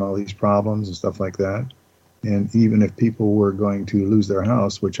banks were having all these problems and stuff like that. And even if people were going to lose their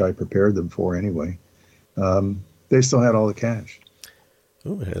house, which I prepared them for anyway, they still had all the cash.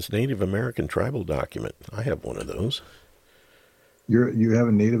 Oh, it has Native American tribal document. I have one of those. You have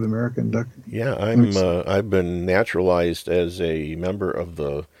a Native American document? Yeah, I've been naturalized as a member of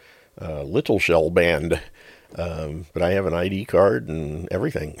the Little Shell Band. But I have an ID card and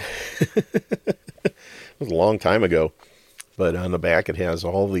everything. It was a long time ago. But on the back it has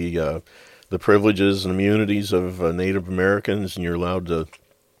all the privileges and immunities of Native Americans, and you're allowed to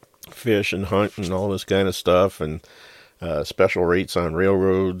fish and hunt and all this kind of stuff, and special rates on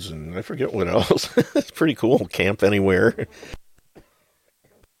railroads, and I forget what else. It's pretty cool. Camp anywhere.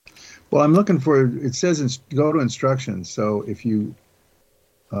 Well, I'm looking for, it says go to instructions. So if you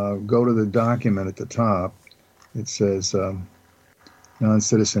go to the document at the top, it says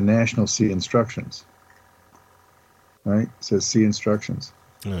non-citizen national, see instructions. Right? It says see instructions.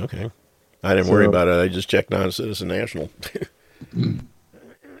 Okay. I didn't worry about it. I just checked non-citizen national.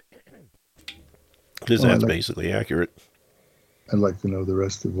 Because that's basically accurate. I'd like to know the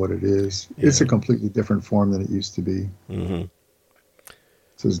rest of what it is. Yeah. It's a completely different form than it used to be. Mm-hmm. It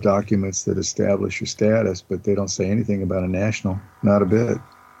says documents that establish your status, but they don't say anything about a national. Not a bit.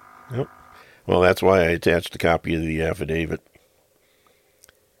 Yep. Well, that's why I attached a copy of the affidavit.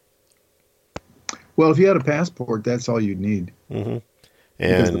 Well, if you had a passport, that's all you'd need. Mm-hmm.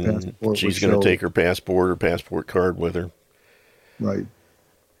 And she's going to take her passport or passport card with her. Right.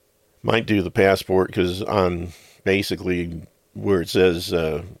 Might do the passport, because on basically where it says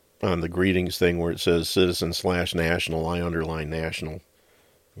on the greetings thing where it says citizen/national, I underline national.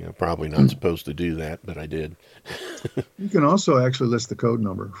 You know, probably not supposed to do that, but I did. You can also actually list the code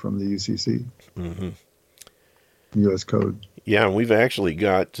number from the UCC. Mm-hmm. U.S. code. Yeah, and we've actually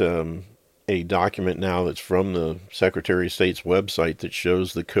got a document now that's from the Secretary of State's website that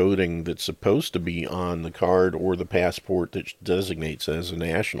shows the coding that's supposed to be on the card or the passport that designates as a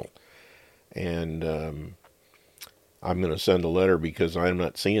national. And I'm going to send a letter because I'm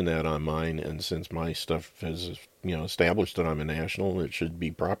not seeing that on mine, and since my stuff has, you know, established that I'm a national, it should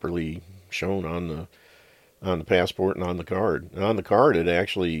be properly shown on the passport and on the card. And on the card, it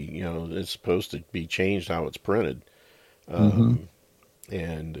actually, you know, it's supposed to be changed how it's printed. And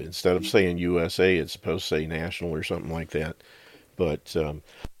instead of saying USA, it's supposed to say national or something like that. But I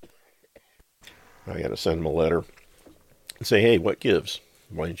got to send them a letter and say, hey, what gives?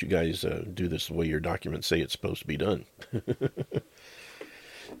 Why don't you guys do this the way your documents say it's supposed to be done?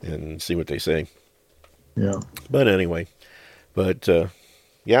 And see what they say. Yeah. But anyway,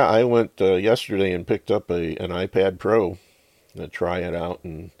 yeah, I went yesterday and picked up an iPad Pro to try it out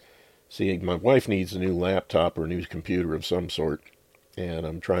and see. My wife needs a new laptop or a new computer of some sort, and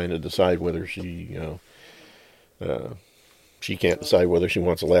I'm trying to decide whether she can't decide whether she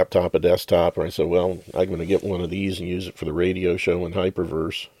wants a laptop, a desktop, or I said, well, I'm going to get one of these and use it for the radio show in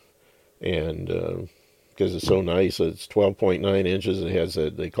HyperVerse, and because it's so nice. It's 12.9 inches. It has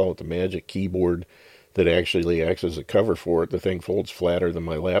they call it the magic keyboard that actually acts as a cover for it. The thing folds flatter than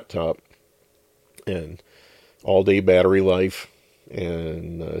my laptop, and all-day battery life,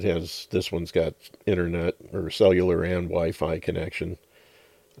 and this one's got internet or cellular and Wi-Fi connection.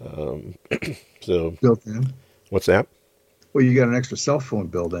 So built in. What's that? Well, you got an extra cell phone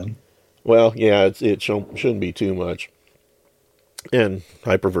built in. Well, yeah, it shouldn't be too much, and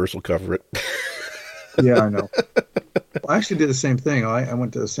HyperVerse will cover it. Yeah, I know. Well, I actually did the same thing. I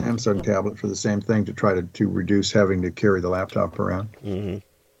went to a Samsung tablet for the same thing to try to reduce having to carry the laptop around. Mm-hmm.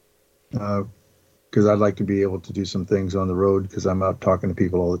 Because I'd like to be able to do some things on the road because I'm out talking to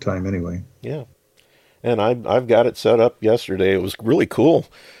people all the time anyway. Yeah, and I've got it set up yesterday. It was really cool.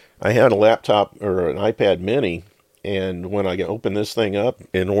 I had a laptop or an iPad mini, and when I open this thing up,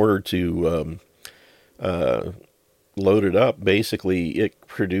 in order to load it up, basically it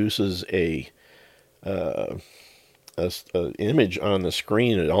produces a image on the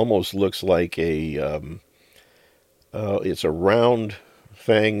screen. It almost looks like it's a round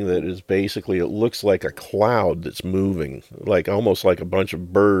thing that is basically, it looks like a cloud that's moving, like almost like a bunch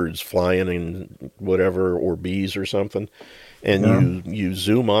of birds flying in whatever, or bees or something. And you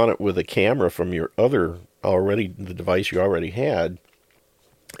zoom on it with a camera from your the device you already had,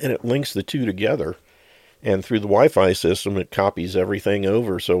 and it links the two together. And through the Wi-Fi system, it copies everything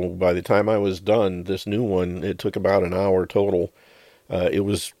over. So by the time I was done, this new one, it took about an hour total. It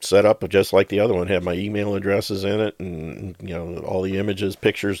was set up just like the other one, had my email addresses in it, and all the images,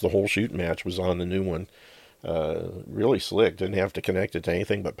 pictures, the whole shoot match was on the new one. Really slick. Didn't have to connect it to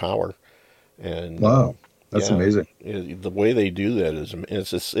anything but power. And wow, that's amazing. The way they do that is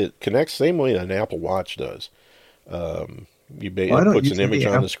it connects the same way an Apple Watch does. It puts an image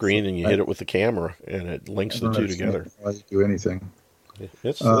on the screen, and you hit it with the camera, and it links the two together. Why you do anything?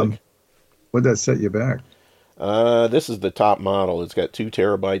 It's slick. Would that set you back? This is the top model. It's got 2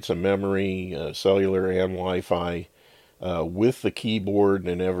 terabytes of memory, cellular and Wi-Fi, with the keyboard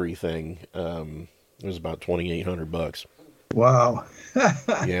and everything. It was about $2,800. Wow.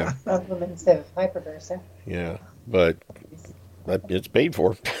 Yeah, Compliments of HyperVerse. yeah, but it's paid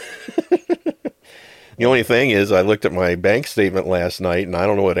for. The only thing is, I looked at my bank statement last night, and I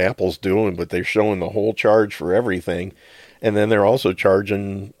don't know what Apple's doing, but they're showing the whole charge for everything, and then they're also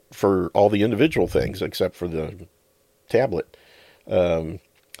charging for all the individual things except for the tablet. Um,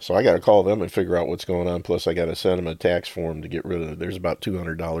 so I got to call them and figure out what's going on. Plus, I got to send them a tax form to get rid of. There's about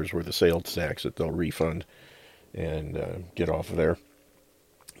 $200 worth of sales tax that they'll refund and get off of there.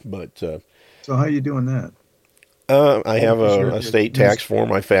 But So how are you doing that? I Oh, have because you're a the state tax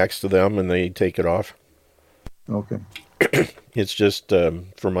form I fax to them, and they take it off. Okay. It's just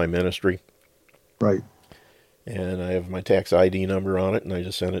for my ministry. Right. And I have my tax ID number on it, and I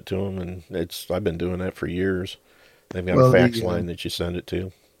just send it to them. And I've been doing that for years. They've got a Well, fax line that you send it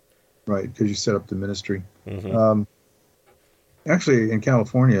to. right, because you set up the ministry. Hmm. Actually, in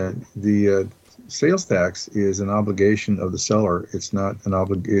California, the sales tax is an obligation of the seller. It's not an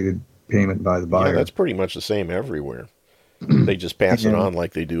obligated payment by the Yeah, buyer. that's pretty much the same everywhere. They just pass it And on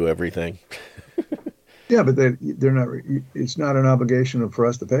like they do everything. yeah, but they're not. It's not an obligation for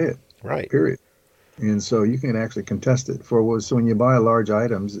us to pay it. Right. Period. And so you can actually contest it so when you buy large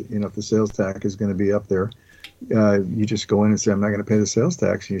items, if the sales tax is going to be up there, you just go in and say, I'm not going to pay the sales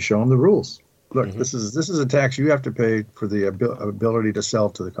tax. And you show them the rules. Look, Hmm. this is a tax you have to pay for the ability to sell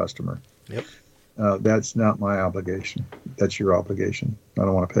to the customer. Yep. That's not my obligation. That's your obligation. I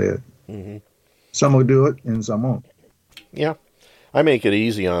don't want to pay it. Hmm. Some will do it and some won't. Yeah. I make it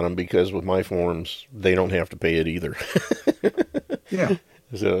easy on them because with my forms, they don't have to pay it either. Yeah.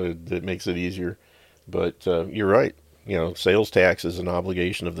 So it makes it easier. But you're right. Sales tax is an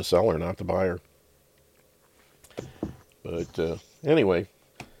obligation of the seller, not the buyer. But anyway,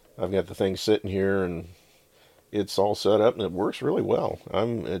 I've got the thing sitting here, and it's all set up, and it works really well.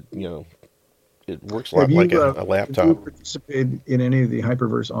 It works a lot like a Have you laptop. participated in any of the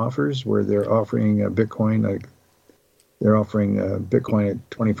HyperVerse offers where they're offering Bitcoin? Like they're offering Bitcoin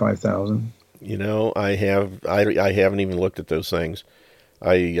at 25,000. I haven't even looked at those things.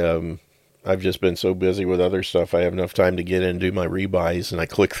 I've just been so busy with other stuff. I have enough time to get in and do my rebuys, and I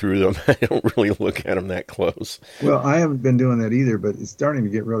click through them. I don't really look at them that close. Well, I haven't been doing that either, but it's starting to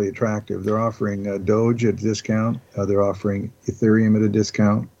get really attractive. They're offering Doge at a discount. They're offering Ethereum at a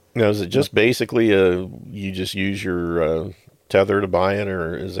discount. Now, is it just basically you just use your tether to buy it,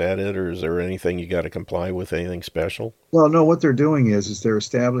 or is that it, or is there anything you got to comply with? Anything special? Well, no, what they're doing is they're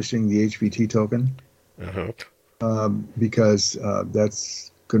establishing the HVT token Uh-huh. because that's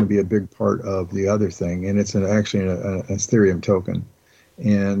going to be a big part of the other thing, and it's actually an Ethereum token.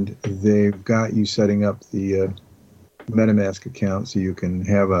 And they've got you setting up the MetaMask account so you can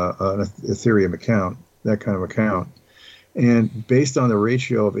have an Ethereum account, that kind of account. And based on the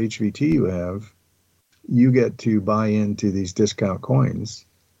ratio of HVT you have, you get to buy into these discount coins.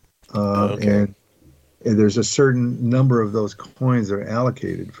 Okay. And there's a certain number of those coins that are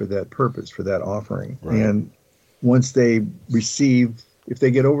allocated for that purpose, for that offering. Right. And once they receive, if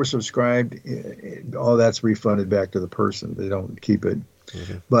they get oversubscribed, all that's refunded back to the person. They don't keep it.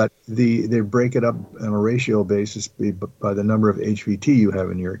 Mm-hmm. But they break it up on a ratio basis by the number of HVT you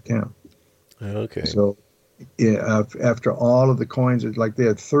have in your account. Okay. So after all of the coins, like they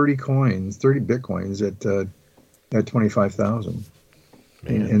had 30 Bitcoins at 25,000.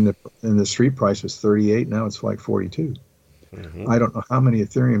 And the street price was 38. Now it's like 42. Mm-hmm. I don't know how many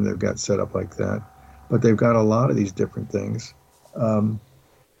Ethereum they've got set up like that, but they've got a lot of these different things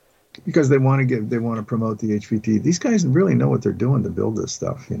because they want to promote the HVT. These guys really know what they're doing to build this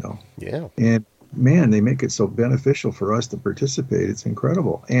stuff, Yeah. And man, they make it so beneficial for us to participate. It's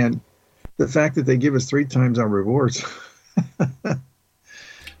incredible. And the fact that they give us 3 times our rewards.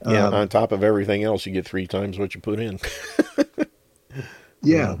 Yeah. On top of everything else, you get 3 times what you put in.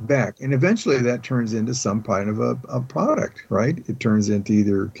 Yeah, back. And eventually that turns into some kind of a product, right? It turns into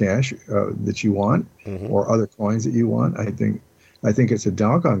either cash that you want Mm-hmm. or other coins that you want. I think it's a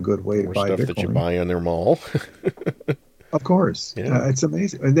doggone good way to Or buy stuff Bitcoin. that you buy in their mall. Of course. Yeah. It's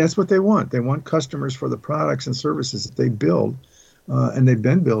amazing. And that's what they want. They want customers for the products and services that they build. And they've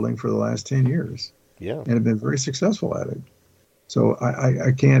been building for the last 10 years. Yeah. And have been very successful at it. So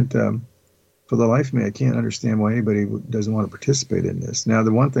I can't, for the life of me, I can't understand why anybody doesn't want to participate in this. Now,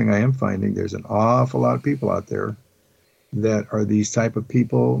 the one thing I am finding, there's an awful lot of people out there that are these type of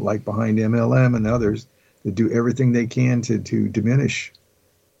people, like behind MLM and others, that do everything they can to diminish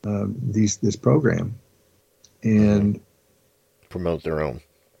this program. And Promote their own.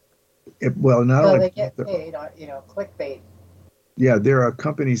 not So only they get paid on, clickbait. yeah, there are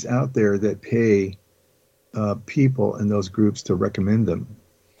companies out there that pay people in those groups to recommend them.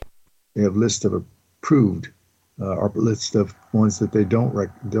 They have lists of approved our list of ones that they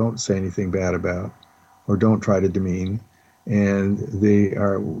don't say anything bad about or don't try to demean, and they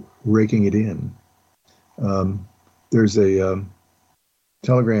are raking it in. There's a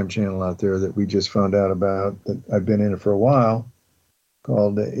Telegram channel out there that we just found out about that I've been in it for a while,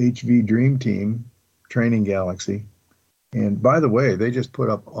 called the HV Dream Team Training Galaxy. And by the way, they just put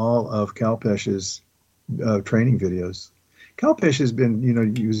up all of Kalpesh's training videos. Kalpesh has been,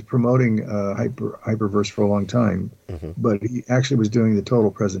 he was promoting HyperVerse for a long time, but he actually was doing the total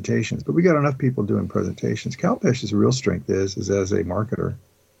presentations. But we got enough people doing presentations. Kalpesh's real strength is as a marketer.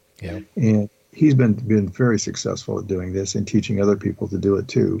 Yeah. And he's been very successful at doing this and teaching other people to do it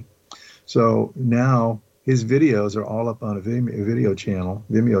too. So now his videos are all up on a Vimeo channel,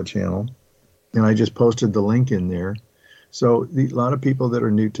 and I just posted the link in there. So a lot of people that are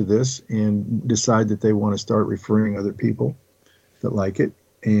new to this and decide that they want to start referring other people that like it,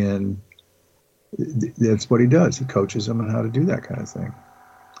 and that's what he does. He coaches them on how to do that kind of thing.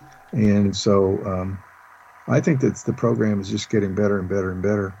 And so I think that the program is just getting better and better and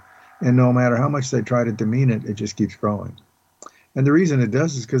better. And no matter how much they try to demean it, it just keeps growing. And the reason it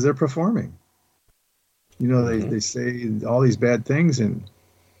does is because they're performing. They say all these bad things and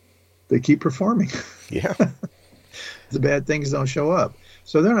they keep performing. Yeah. The bad things don't show up.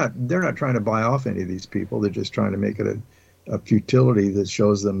 So they're not trying to buy off any of these people. They're just trying to make it a futility that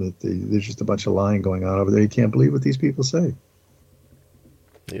shows them that there's just a bunch of lying going on over there. You can't believe what these people say.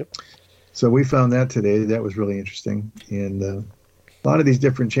 Yep. So we found that today. That was really interesting. And a lot of these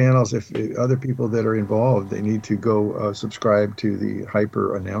different channels, if other people that are involved, they need to go subscribe to the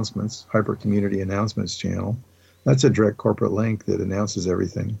Hyper Community Announcements channel. That's a direct corporate link that announces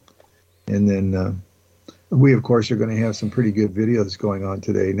everything. And then we, of course, are going to have some pretty good videos going on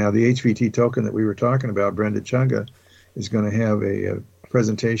today. Now, the HVT token that we were talking about, Brenda Chunga, is going to have a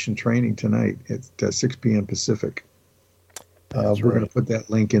presentation training tonight at 6 p.m. Pacific. We're going to put that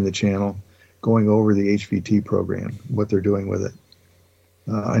link in the channel, going over the HVT program, what they're doing with it.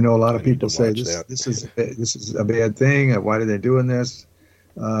 I know a lot of people say this is a bad thing. Why are they doing this?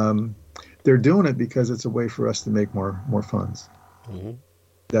 They're doing it because it's a way for us to make more funds. Mm-hmm.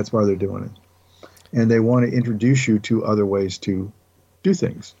 That's why they're doing it. And they want to introduce you to other ways to do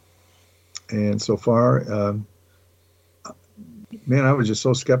things. And so far, man, I was just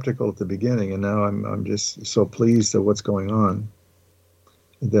so skeptical at the beginning, and now I'm just so pleased at what's going on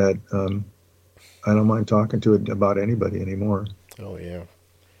that I don't mind talking to it about anybody anymore. Oh yeah.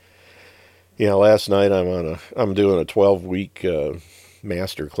 Yeah, last night I'm doing a 12-week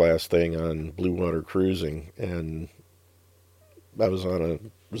master class thing on blue water cruising, and I was on a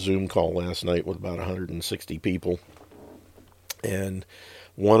Zoom call last night with about 160 people. And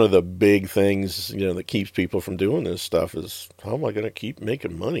one of the big things, that keeps people from doing this stuff is, how am I going to keep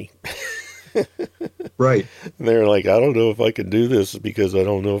making money? Right. And they're like, I don't know if I can do this because I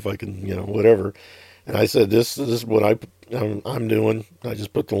don't know if I can, whatever. And I said, this is what I'm doing. I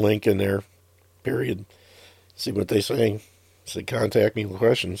just put the link in there, period. See what they say. Say, contact me with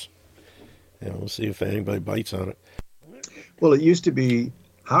questions. And we'll see if anybody bites on it. Well, it used to be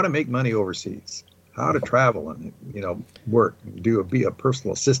how to make money overseas, how to travel and, work, be a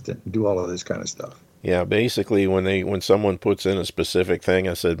personal assistant, and do all of this kind of stuff. Yeah, basically when someone puts in a specific thing,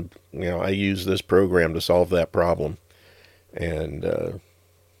 I said, I use this program to solve that problem. And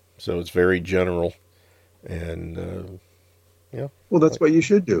so it's very general. And yeah. Well, that's what you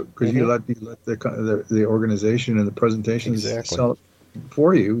should do, because you let the organization and the presentations sell it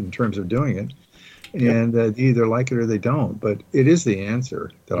for you in terms of doing it. And they either like it or they don't. But it is the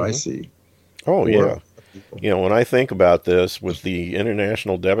answer that I see. Oh, yeah. When I think about this with the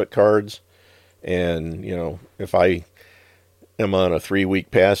international debit cards, and, if I am on a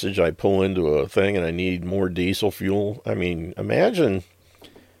 3-week passage, I pull into a thing and I need more diesel fuel. I mean, imagine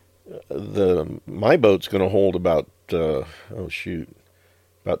my boat's going to hold about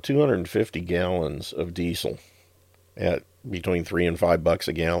 250 gallons of diesel at between $3 and $5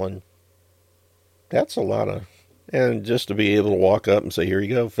 a gallon. That's a lot of, and just to be able to walk up and say, here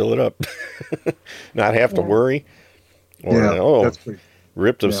you go, fill it up. Not have to worry. Or, that's pretty,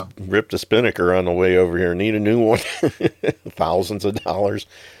 ripped a spinnaker on the way over here, need a new one. Thousands of dollars.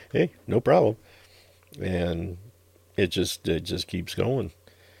 Hey, no problem. And it just keeps going.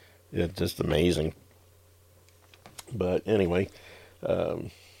 It's just amazing. But anyway. Well,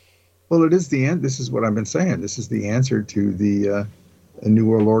 it is the end. This is what I've been saying. This is the answer to the New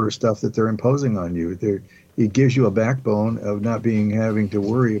World Order stuff that they're imposing on you. It gives you a backbone of not having to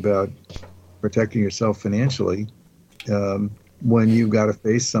worry about protecting yourself financially when you've got to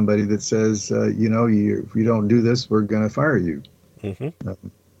face somebody that says, if you don't do this, we're going to fire you. Mm-hmm.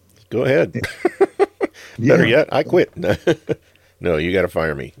 Go ahead. Better yet, I quit. No, you got to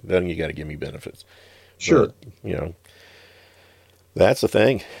fire me. Then you got to give me benefits. Sure. But, that's the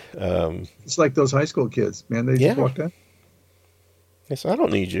thing. It's like those high school kids, man. They just walked out. Yes, I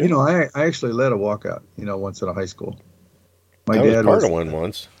don't need you. I actually led a walkout, once at a high school. I was part of one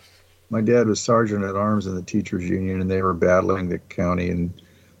once. My dad was sergeant at arms in the teachers union, and they were battling the county. And,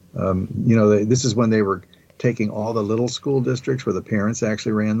 this is when they were taking all the little school districts where the parents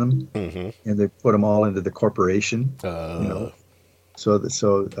actually ran them, and they put them all into the corporation.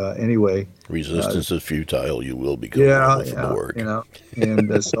 Anyway, resistance is futile. You will become board.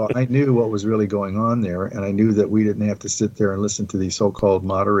 And so I knew what was really going on there, and I knew that we didn't have to sit there and listen to these so-called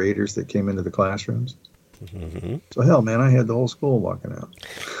moderators that came into the classrooms. So hell, man, I had the whole school walking out.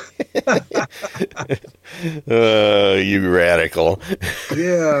 You radical.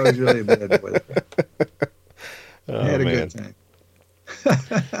 Yeah, I was really bad with it. I had a good time.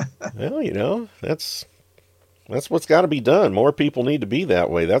 Well, that's what's got to be done. More people need to be that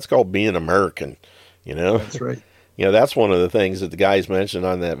way. That's called being American, That's right. That's one of the things that the guys mentioned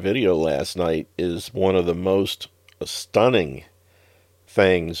on that video last night is one of the most stunning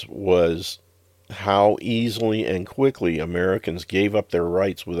things was how easily and quickly Americans gave up their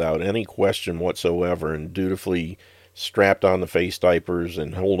rights without any question whatsoever and dutifully strapped on the face diapers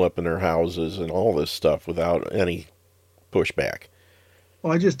and holed up in their houses and all this stuff without any pushback.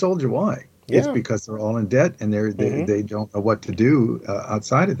 Well, I just told you why. Yeah. It's because they're all in debt and they don't know what to do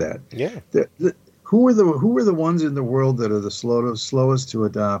outside of that. Yeah. Who are the ones in the world that are the slowest to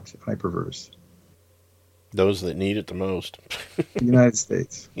adopt HyperVerse? Those that need it the most. The United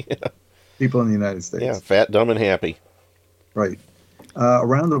States. Yeah. People in the United States. Yeah, fat, dumb, and happy. Right.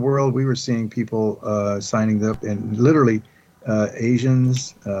 Around the world, we were seeing people signing up, and literally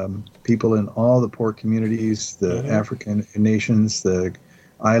Asians, people in all the poor communities, the African nations, the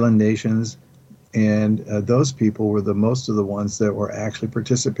island nations, and those people were most of the ones that were actually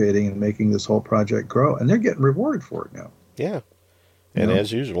participating in making this whole project grow, and they're getting rewarded for it now. Yeah. And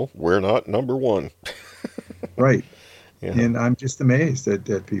as usual, we're not number one. Right. Yeah. And I'm just amazed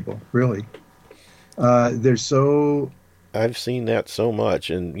at people, really. I've seen that so much,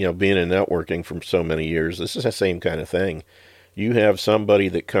 and being in networking for so many years, this is the same kind of thing. You have somebody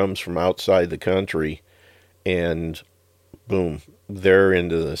that comes from outside the country, and boom, they're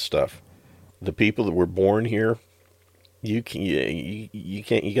into this stuff. The people that were born here, you hit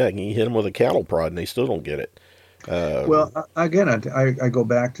them with a cattle prod, and they still don't get it. Well, again, I go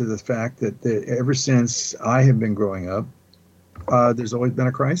back to the fact that ever since I have been growing up, there's always been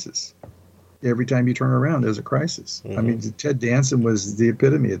a crisis. Every time you turn around, there's a crisis. I mean, Ted Danson was the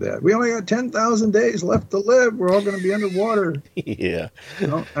epitome of that. We only got 10,000 days left to live. We're all going to be underwater. Yeah.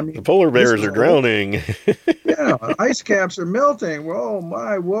 The polar bears are drowning. Yeah. Ice caps are melting. Oh,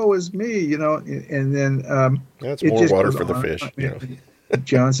 my, woe is me, and then that's more water for the fish.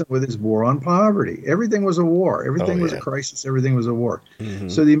 Johnson with his war on poverty. Everything was a war. Everything was a crisis. Everything was a war.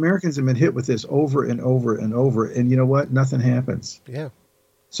 So the Americans have been hit with this over and over and over. And you know what? Nothing happens. Yeah.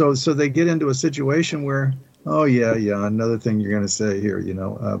 So they get into a situation where, oh, yeah, another thing you're going to say here,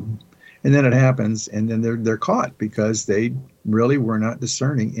 and then it happens. And then they're caught because they really were not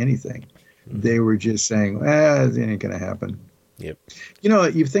discerning anything. They were just saying, it ain't going to happen. Yep.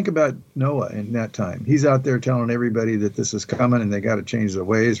 You think about Noah in that time. He's out there telling everybody that this is coming and they got to change their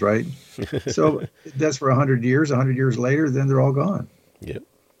ways, right? So that's for 100 years. 100 years later, then they're all gone. Yep.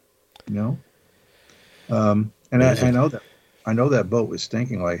 And I know that. I know that boat was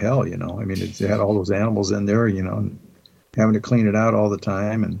stinking like hell, I mean, it had all those animals in there, and having to clean it out all the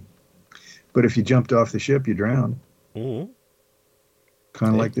time. But if you jumped off the ship, you drowned. Kind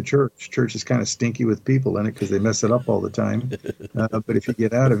of like the church. Church is kind of stinky with people in it because they mess it up all the time. But if you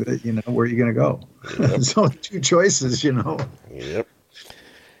get out of it, where are you going to go? Yep. There's only two choices, Yep.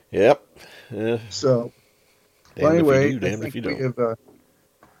 So, anyway, I think we have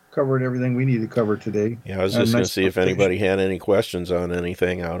covered everything we need to cover today. Yeah, I was just going to see if anybody had any questions on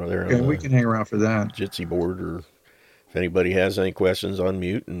anything out of there. Okay, we can hang around for that. Jitsi board, or if anybody has any questions,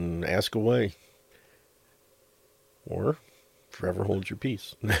 unmute and ask away. Or forever hold your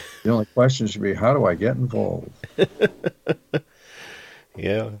peace. The only question should be, how do I get involved?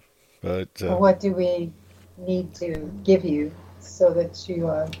 Yeah, but what do we need to give you so that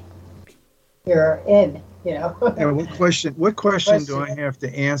you're in? Yeah, what question do I have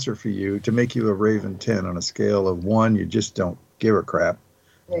to answer for you to make you a Raven 10 on a scale of 1, you just don't give a crap,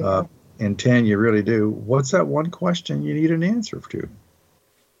 and 10, you really do? What's that one question you need an answer to?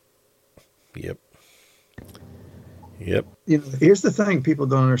 Yep. Here's the thing: people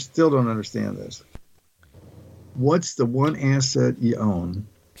still don't understand this. What's the one asset you own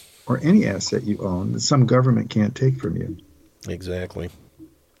or any asset you own that some government can't take from you. Exactly.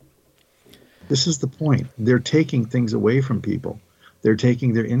 This is the point. They're taking things away from people. They're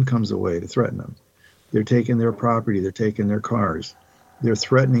taking their incomes away to threaten them. They're taking their property. They're taking their cars. They're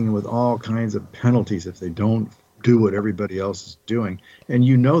threatening with all kinds of penalties if they don't do what everybody else is doing. And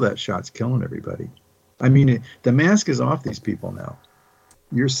you know that shot's killing everybody. I mean, the mask is off these people now.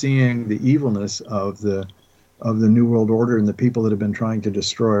 You're seeing the evilness of the New World Order and the people that have been trying to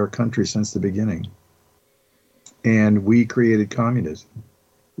destroy our country since the beginning. And we created communism.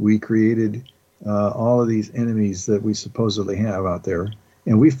 We created all of these enemies that we supposedly have out there,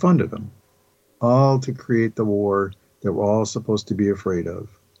 and we funded them all to create the war that we're all supposed to be afraid of.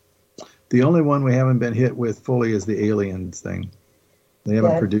 The only one we haven't been hit with fully is the aliens thing. They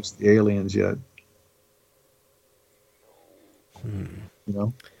haven't produced the aliens yet. You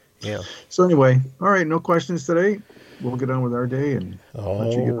know? Yeah. So anyway, all right, no questions today. We'll get on with our day and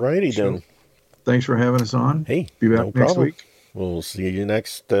let you get Alrighty then. Thanks for having us on. Hey, be back no next problem. week. We'll see you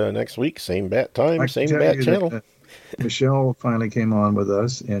next week. Same bat time, I same can tell bat you channel. that, Michelle finally came on with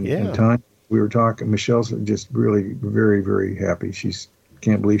us, and Yeah. Tanya, we were talking. Michelle's just really very, very happy. She's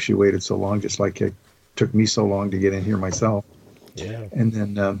can't believe she waited so long, just like it took me so long to get in here myself. Yeah. And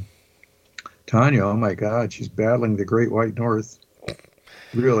then Tanya, oh my God, she's battling the Great White North.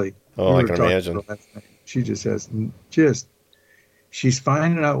 Really. Oh, We I were can talking imagine. about last night. She just has she's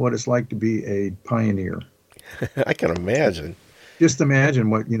finding out what it's like to be a pioneer. I can imagine. Just imagine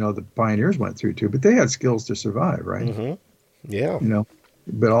what the pioneers went through too, but they had skills to survive, right? Mm-hmm. Yeah.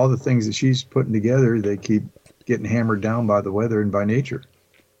 But all the things that she's putting together, they keep getting hammered down by the weather and by nature,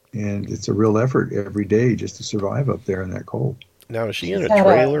 and it's a real effort every day just to survive up there in that cold. Now, is she in She's a had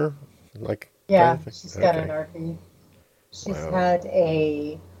trailer? Yeah, kind of thing? she's got Okay. an RV. She's Wow. had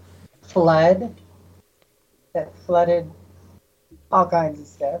a flood that flooded all kinds of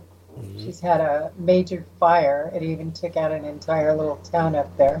stuff. Mhm. She's had a major fire. It even took out an entire little town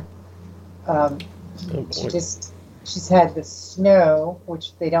up there. Oh, She boy. she's had the snow,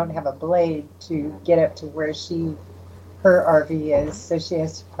 which they don't have a blade to get up to where her RV is, so she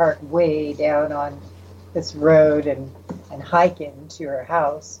has to park way down on this road and hike into her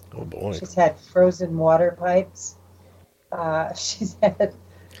house. Oh, boy. She's had frozen water pipes. She's had.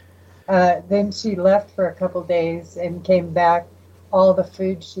 Then she left for a couple days and came back. All the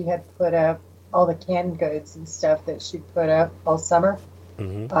food she had put up, all the canned goods and stuff that she put up all summer,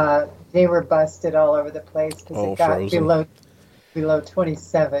 Mm-hmm. they were busted all over the place because Oh, it got frozen. below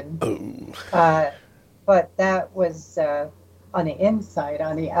 27. Oh. But that was on the inside.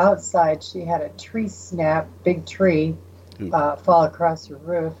 On the outside, she had a tree snap, big tree, fall across her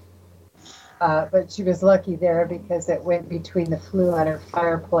roof. But she was lucky there because it went between the flue on her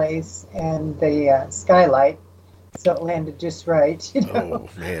fireplace and the skylight, so it landed just right. Oh,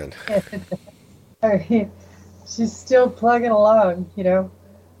 man. I mean, she's still plugging along.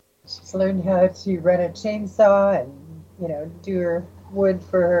 She's learned how to run a chainsaw and do her wood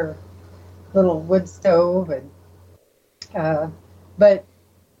for her little wood stove, and but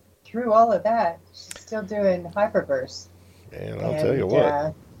through all of that, she's still doing HyperVerse. And I'll tell you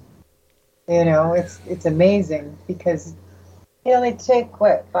what. It's amazing because it only take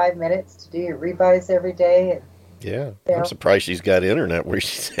 5 minutes to do your rebuys every day. And, Yeah. I'm surprised she's got internet where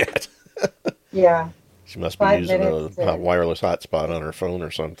she's at. Yeah. She must be 5 using minutes a wireless hotspot on her phone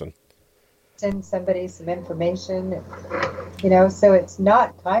or something. Send somebody some information, so it's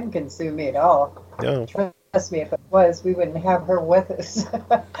not time consuming at all. No. Trust me, if it was, we wouldn't have her with us.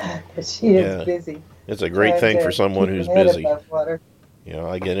 But she is busy. It's a great thing for someone who's keep her head busy. above water.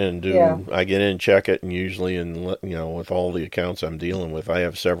 I get in Yeah. I get in, check it, and usually, with all the accounts I'm dealing with, I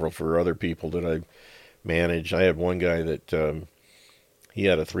have several for other people that I manage. I had one guy that he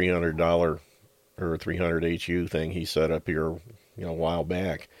had a $300 or a 300 HU thing he set up here, a while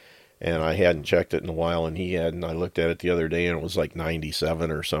back, and I hadn't checked it in a while, and he had, and I looked at it the other day, and it was like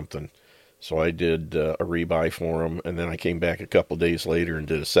 97 or something. So I did a rebuy for him, and then I came back a couple days later and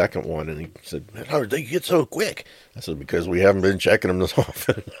did a second one, and he said, "Man, how did they get so quick?" I said, "Because we haven't been checking them this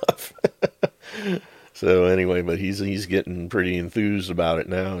often enough." So anyway, but he's getting pretty enthused about it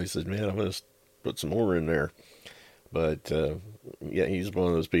now. He said, "Man, I'm going to put some more in there." But yeah, he's one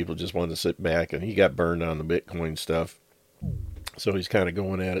of those people just wanted to sit back, and he got burned on the Bitcoin stuff. So he's kind of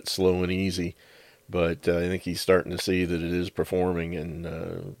going at it slow and easy. But I think he's starting to see that it is performing,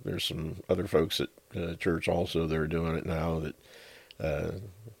 and there's some other folks at church also that are doing it now that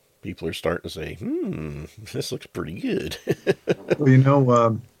people are starting to say, this looks pretty good.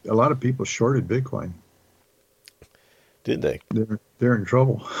 Well, a lot of people shorted Bitcoin. Did they? They're in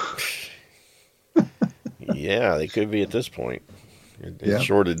trouble. Yeah, they could be at this point. It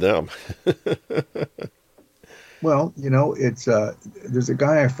shorted them. Well, it's there's a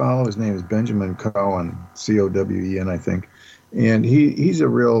guy I follow. His name is Benjamin Cowen, Cowen, I think, and he's a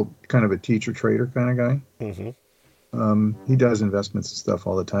real kind of a teacher trader kind of guy. He does investments and stuff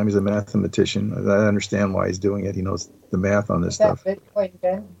all the time. He's a mathematician. I understand why he's doing it. He knows the math on this stuff. Is that Bitcoin,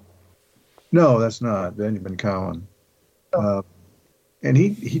 Ben? No, that's not Benjamin Cowen. And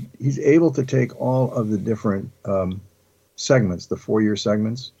he's able to take all of the different segments, the 4-year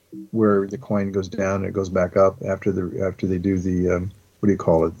segments, where the coin goes down and it goes back up after they do the what do you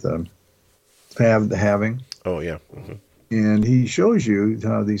call it, the halving. Oh yeah. And he shows you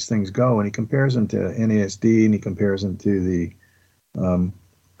how these things go, and he compares them to NASD, and he compares them to the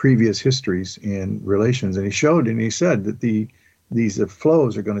previous histories and relations. And he said that these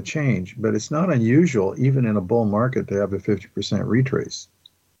flows are going to change, but it's not unusual, even in a bull market, to have a 50% retrace.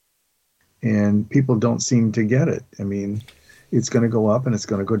 And people don't seem to get it. I mean, it's going to go up and it's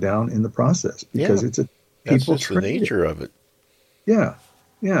going to go down in the process because it's that's just the nature of it. Yeah,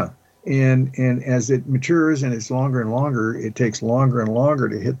 yeah. And as it matures and it's longer and longer, it takes longer and longer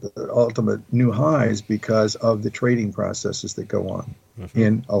to hit the ultimate new highs because of the trading processes that go on.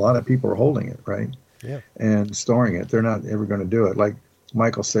 And a lot of people are holding it, right? Yeah. And storing it. They're not ever going to do it. Like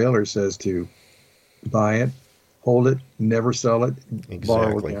Michael Saylor says, to buy it, hold it, never sell it,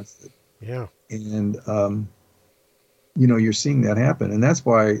 borrow against it. Yeah. And, you're seeing that happen. And that's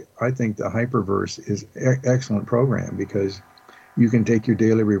why I think the HyperVerse is excellent program, because you can take your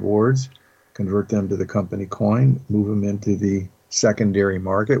daily rewards, convert them to the company coin, move them into the secondary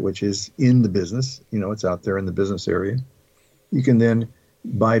market, which is in the business. It's out there in the business area. You can then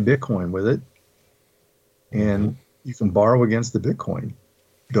buy Bitcoin with it, and you can borrow against the Bitcoin.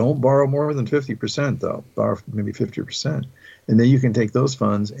 Don't borrow more than 50%, though. Borrow maybe 50%. And then you can take those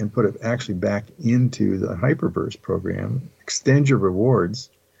funds and put it actually back into the HyperVerse program, extend your rewards,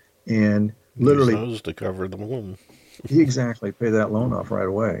 and literally use those to cover the loan. Exactly. Pay that loan off right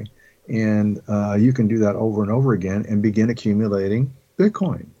away. And you can do that over and over again and begin accumulating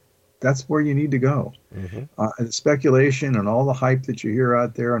Bitcoin. That's where you need to go. The speculation and all the hype that you hear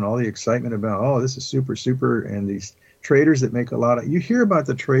out there and all the excitement about, oh, this is super, super, and these traders that make you hear about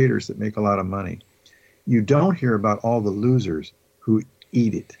the traders that make a lot of money. You don't hear about all the losers who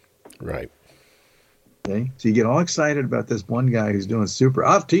eat it. Right. Okay. So you get all excited about this one guy who's doing super.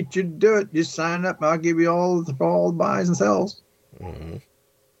 I'll teach you to do it. Just sign up. I'll give you all the buys and sells.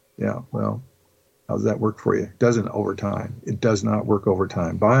 Yeah. Well, how does that work for you? It doesn't over time. It does not work over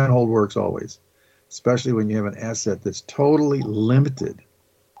time. Buy and hold works always, especially when you have an asset that's totally limited.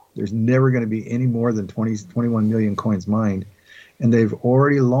 There's never going to be any more than 21 million coins mined, and they've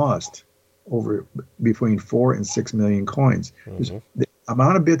already lost over between 4 and 6 million coins. The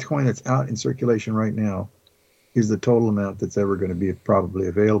amount of Bitcoin that's out in circulation right now is the total amount that's ever going to be probably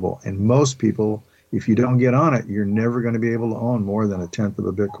available. And most people, if you don't get on it, you're never going to be able to own more than 1/10 of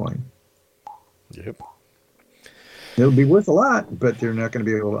a Bitcoin. Yep. It'll be worth a lot, but they're not going to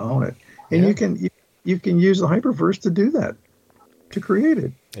be able to own it. And you can use the HyperVerse to do that, to create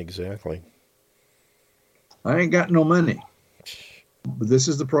it. Exactly. I ain't got no money, but this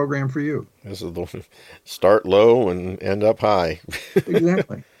is the program for you. This is the start low and end up high.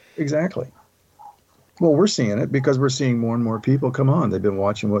 Exactly. Well, we're seeing it because we're seeing more and more people come on. They've been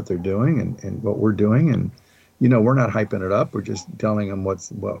watching what they're doing and what we're doing, and we're not hyping it up. We're just telling them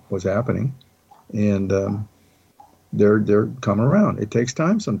what's happening, and they're coming around. It takes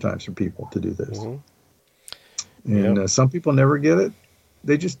time sometimes for people to do this, and some people never get it.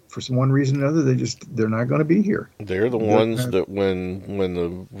 They just, for one reason or another, they're not going to be here. They're the ones that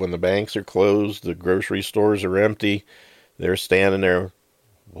when the banks are closed, the grocery stores are empty, they're standing there.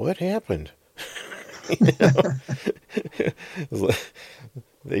 What happened?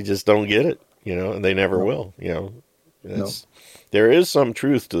 They just don't get it, and they never will. There is some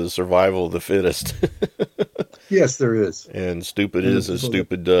truth to the survival of the fittest. Yes, there is. And stupid is as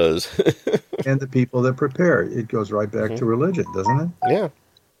stupid does. And the people that prepare. It goes right back to religion, doesn't it?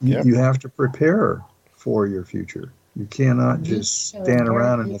 Yeah. You have to prepare for your future. You cannot just stand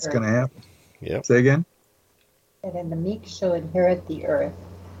around and it's going to happen. Yep. Say again? And then the meek shall inherit the earth.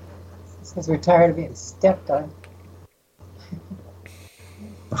 Because we're tired of being stepped on.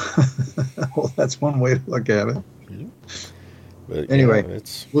 Well, that's one way to look at it. But, anyway,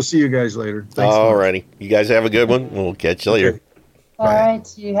 we'll see you guys later. All righty. You guys have a good one. We'll catch you later. All right.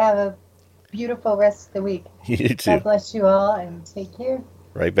 You have a beautiful rest of the week. You too. God bless you all and take care.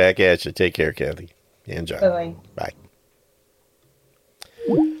 Right back at you. Take care, Cathie and John. Bye-bye. Bye.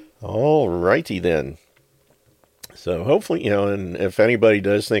 All righty then. So hopefully, and if anybody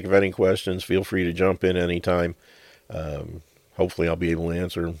does think of any questions, feel free to jump in anytime. hopefully I'll be able to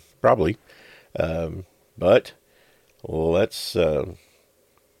answer probably. But let's let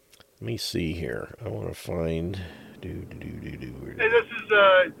me see here. I want to find. Hey, this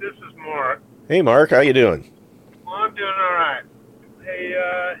is Mark. Hey, Mark, how you doing? Well, I'm doing all right. Hey,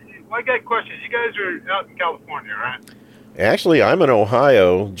 I got questions. You guys are out in California, right? Actually, I'm in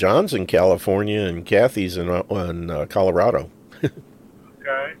Ohio. John's in California, and Cathie's in Colorado.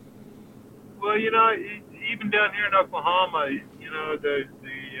 Okay. Well, even down here in Oklahoma, the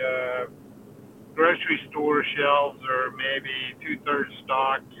grocery store shelves are maybe 2/3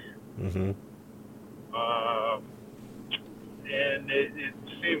 stocked. Mm-hmm. And it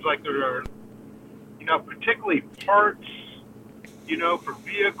seems like there are, particularly parts, for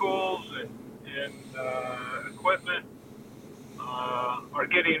vehicles and equipment are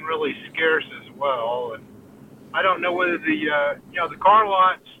getting really scarce as well. And I don't know whether the car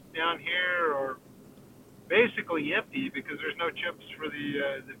lots down here are basically empty because there's no chips for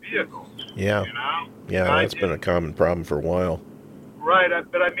the vehicles. Yeah. Yeah, that's been a common problem for a while. Right,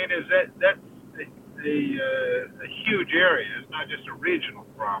 but I mean, is that's a huge area? It's not just a regional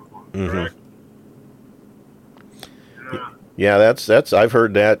problem, correct? Yeah, that's I've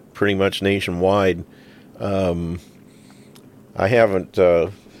heard that pretty much nationwide. I haven't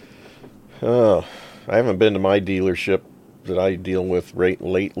been to my dealership that I deal with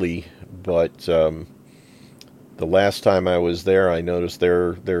lately, but the last time I was there, I noticed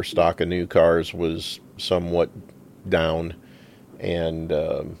their stock of new cars was somewhat down, and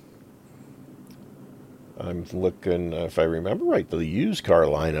I'm looking, if I remember right, the used car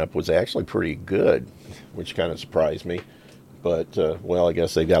lineup was actually pretty good, which kind of surprised me. But, well, I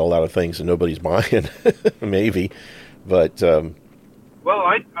guess they got a lot of things that nobody's buying, maybe. But, well,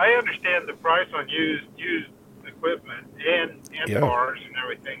 I understand the price on used equipment and cars and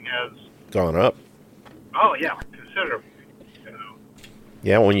everything has gone up. Oh, yeah, considerably.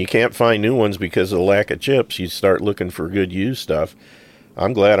 Yeah, when you can't find new ones because of the lack of chips, you start looking for good used stuff.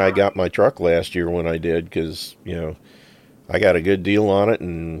 I'm glad I got my truck last year when I did because, I got a good deal on it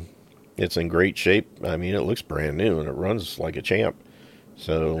and it's in great shape. I mean, it looks brand new and it runs like a champ.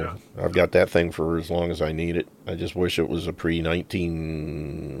 So I've got that thing for as long as I need it. I just wish it was a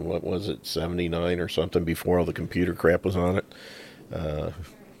pre-19, what was it, 79 or something before all the computer crap was on it.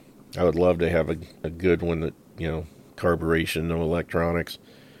 I would love to have a good one that, carburation, no electronics,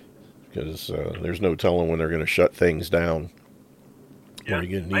 because there's no telling when they're going to shut things down. Yeah. I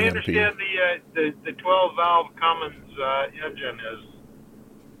understand the 12-valve Cummins engine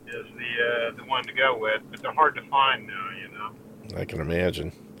is the one to go with, but they're hard to find now, I can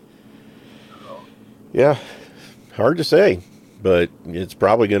imagine. Yeah, hard to say, but it's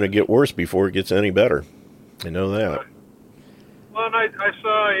probably going to get worse before it gets any better. I know that. Well, and I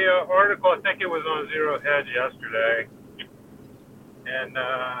saw an article, I think it was on Zero Hedge yesterday, and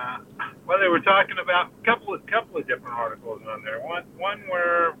they were talking about a couple of different articles on there. One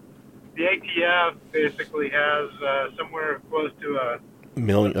where the ATF basically has somewhere close to a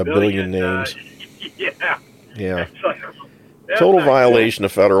billion names. Yeah. Total violation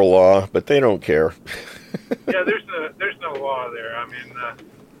of federal law, but they don't care. Yeah, there's no law there. I mean,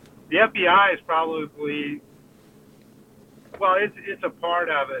 the FBI is probably, well, it's a part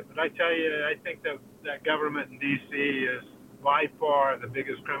of it, but I tell you, I think that government in D.C. is by far the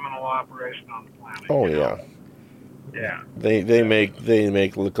biggest criminal operation on the planet. Oh yeah. Yeah. They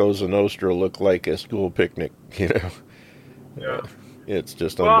make La Cosa Nostra look like a school picnic. Yeah. It's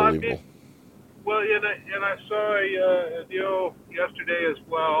just unbelievable. And I saw a deal yesterday as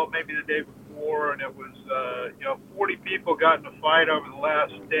well, maybe the day before, and it was 40 people got in a fight over the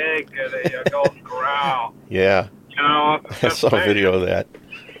last steak at a Golden Corral. Yeah. I saw a video of that.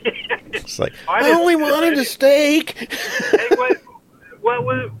 It's like, I only wanted a steak. Hey, what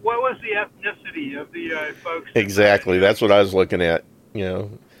was the ethnicity of the folks? Exactly. That's what I was looking at.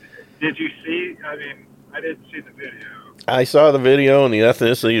 Did you see? I mean, I didn't see the video. I saw the video, and the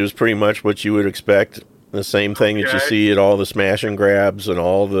ethnicity was pretty much what you would expect. The same thing that you see at all the smash and grabs and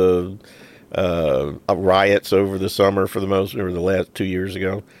all the riots over the summer or the last 2 years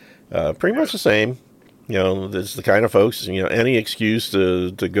ago. Pretty much the same. It's the kind of folks, any excuse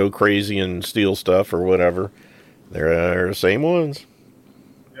to go crazy and steal stuff or whatever. They're the same ones.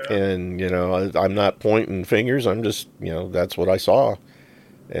 Yeah. And, I'm not pointing fingers. I'm just, that's what I saw.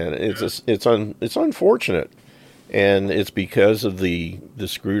 And it's unfortunate. And it's because of the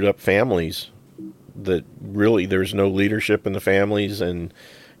screwed up families that really there's no leadership in the families. And,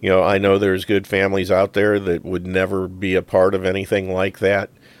 I know there's good families out there that would never be a part of anything like that.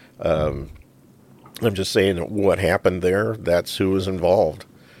 I'm just saying what happened there, that's who was involved.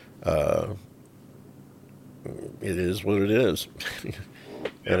 it is what it is.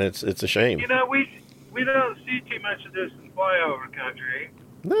 And it's a shame. You know, we don't see too much of this in flyover country.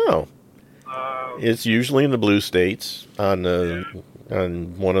 No. It's usually in the blue states on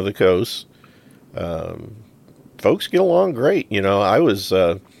one of the coasts. Folks get along great. You know, I was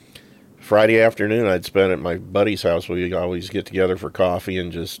Friday afternoon, I'd spent at my buddy's house. We always get together for coffee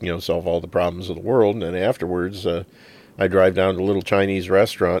and just, solve all the problems of the world. And then afterwards, I drive down to a little Chinese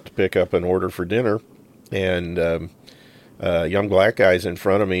restaurant to pick up an order for dinner. And young black guys in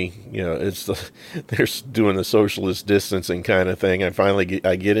front of me, they're doing the socialist distancing kind of thing.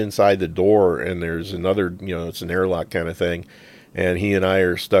 I get inside the door, and there's another, it's an airlock kind of thing. And he and I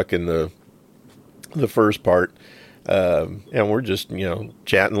are stuck in the first part. And we're just,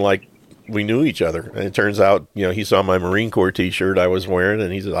 chatting like we knew each other. And it turns out, he saw my Marine Corps T-shirt I was wearing,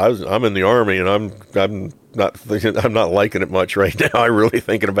 and he said, I'm in the Army, and I'm not liking it much right now. I'm really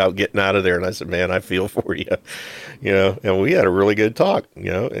thinking about getting out of there. And I said, man, I feel for you, and we had a really good talk,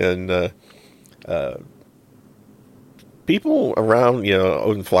 and people around,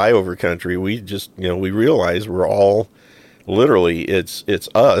 in flyover country, we just, we realize we're all literally, it's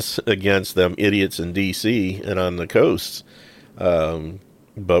us against them idiots in DC and on the coasts.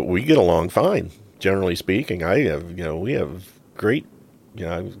 But we get along fine, generally speaking. We have great,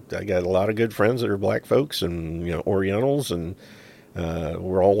 I got a lot of good friends that are black folks and, Orientals, and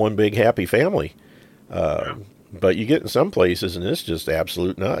we're all one big happy family. But you get in some places and it's just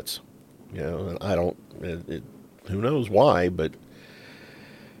absolute nuts. And who knows why, but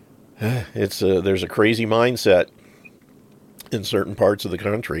there's a crazy mindset in certain parts of the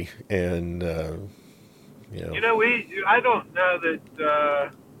country, and I don't know that.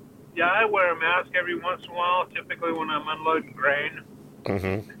 I wear a mask every once in a while, typically when I'm unloading grain.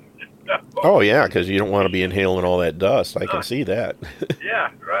 Mm-hmm. Oh yeah, because you don't want to be inhaling all that dust. I can see that. Yeah,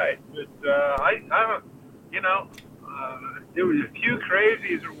 right. But there was a few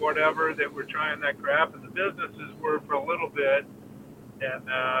crazies or whatever that were trying that crap, and the businesses were for a little bit. And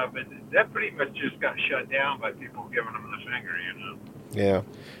but that pretty much just got shut down by people giving them the finger,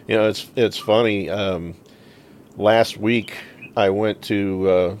 Yeah, it's funny. Last week I went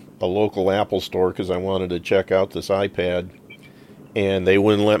to a local Apple store because I wanted to check out this iPad, and they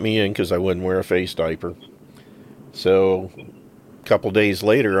wouldn't let me in because I wouldn't wear a face diaper. So a couple days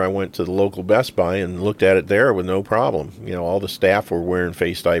later, I went to the local Best Buy and looked at it there with no problem. All the staff were wearing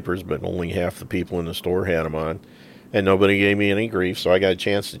face diapers, but only half the people in the store had them on. And nobody gave me any grief, so I got a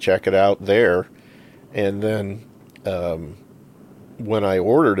chance to check it out there. And then when I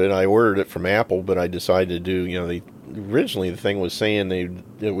ordered it from Apple, but I decided to do, originally the thing was saying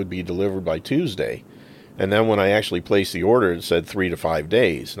it would be delivered by Tuesday. And then when I actually placed the order, it said 3 to 5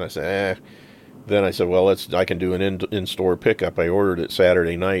 days. And I said, Then I said, well, I can do an in-store pickup. I ordered it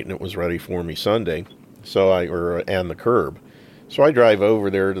Saturday night, and it was ready for me Sunday. And the curb. So I drive over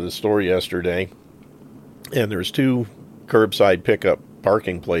there to the store yesterday, and there's 2 curbside pickup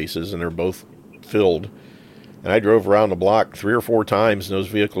parking places, and they're both filled. And I drove around the block 3 or 4 times, and those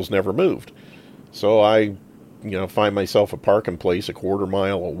vehicles never moved. So I, find myself a parking place a quarter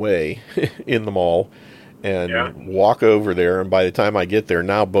mile away in the mall, and walk over there. And by the time I get there,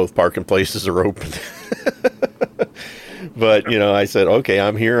 now both parking places are open. But, I said, okay,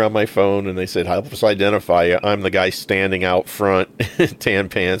 I'm here on my phone. And they said, help us identify you. I'm the guy standing out front, tan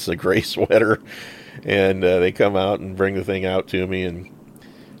pants, a gray sweater. And they come out and bring the thing out to me and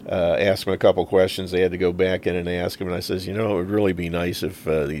ask them a couple questions. They had to go back in and ask them. And I says, it would really be nice if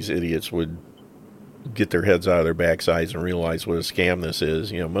these idiots would get their heads out of their backsides and realize what a scam this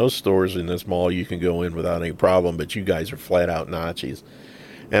is. Most stores in this mall you can go in without any problem, but you guys are flat out Nazis.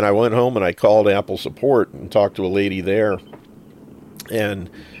 And I went home and I called Apple support and talked to a lady there,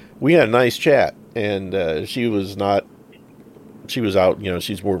 and we had a nice chat. And she was out,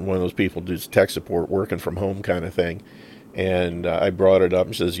 she's one of those people who does tech support, working from home kind of thing. And I brought it up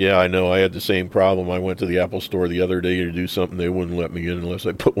and says, yeah, I know, I had the same problem. I went to the Apple store the other day to do something. They wouldn't let me in unless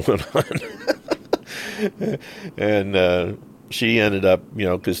I put one on. And she ended up,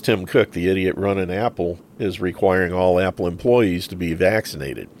 because Tim Cook, the idiot running Apple, is requiring all Apple employees to be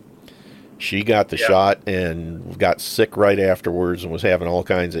vaccinated. She got the shot and got sick right afterwards and was having all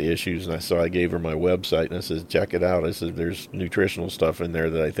kinds of issues. And so I gave her my website, and I said, check it out. I said, there's nutritional stuff in there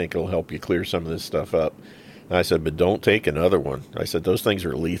that I think will help you clear some of this stuff up. And I said, but don't take another one. I said, those things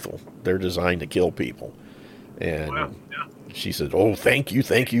are lethal. They're designed to kill people. And she said, oh, thank you.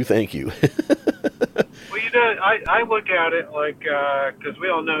 Well, I look at it like, because we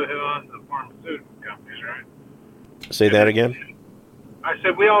all know who owns the pharmaceutical companies, right? Say that again? I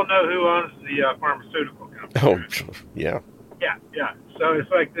said we all know who owns the pharmaceutical companies. Oh, right? yeah. Yeah. So So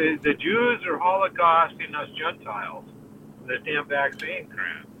it's like the Jews are holocausting us Gentiles. The damn vaccine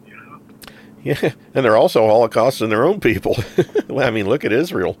crap, you know. Yeah, and they're also holocausting their own people. I mean, look at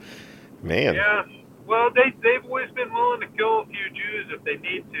Israel, man. Yeah. Well, they've always been willing to kill a few Jews if they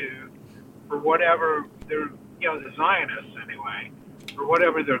need to, for whatever their, the Zionists anyway, for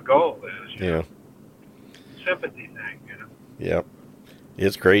whatever their goal is. Yeah. Sympathy thing, you know. Yep.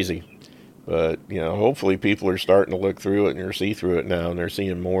 It's crazy. But, hopefully people are starting to look through it and see through it now, and they're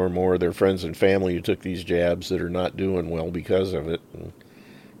seeing more and more of their friends and family who took these jabs that are not doing well because of it. And,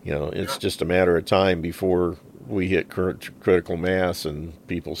 it's just a matter of time before we hit critical mass and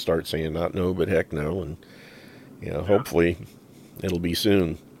people start saying not no, but heck no. And, hopefully it'll be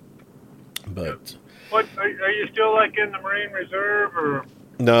soon. But what are you still like in the Marine Reserve or?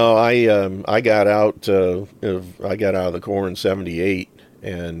 No, I got out of the Corps in '78,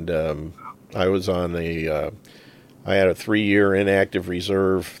 and I was on I had a 3-year inactive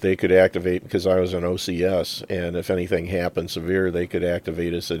reserve. They could activate because I was an OCS, and if anything happened severe, they could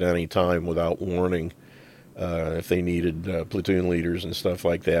activate us at any time without warning if they needed platoon leaders and stuff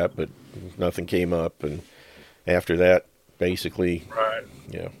like that. But nothing came up, and after that, basically,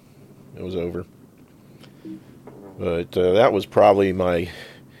 it was over. But that was probably my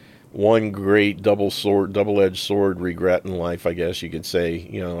one great double-edged sword regret in life, I guess you could say.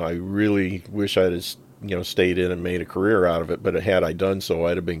 I really wish I'd have, stayed in and made a career out of it. But had I done so,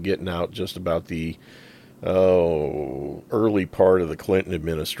 I'd have been getting out just about the early part of the Clinton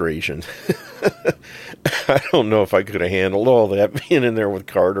administration. I don't know if I could have handled all that, being in there with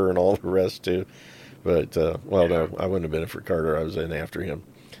Carter and all the rest too. But no, I wouldn't have been in for Carter. I was in after him.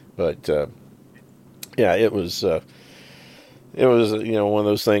 But yeah, it was one of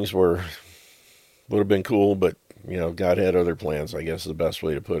those things where would have been cool, but God had other plans, I guess is the best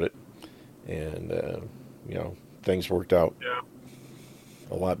way to put it. And things worked out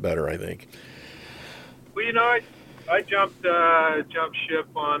a lot better, I think. Well, I jumped ship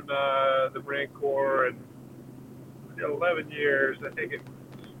on the Marine Corps in 11 years. I think it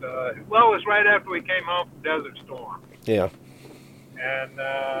was right after we came home from Desert Storm. Yeah. And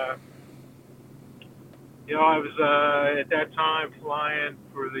I was at that time flying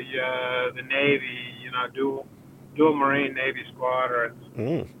for the Navy, dual Marine Navy squadrons.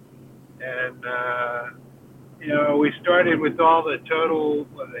 Mm. And we started with all the total,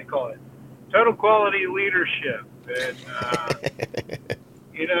 what do they call it? Total quality leadership. And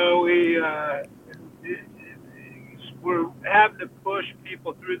we're having to push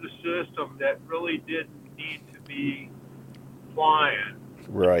people through the system that really didn't need to be flying.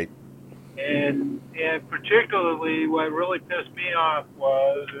 Right. And particularly what really pissed me off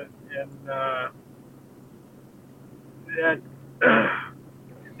was that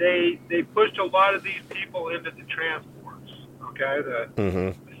they pushed a lot of these people into the transports, okay, the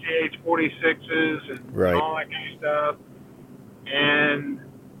CH-46s and all that kind of stuff. And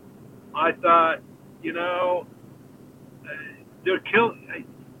I thought, they're killing,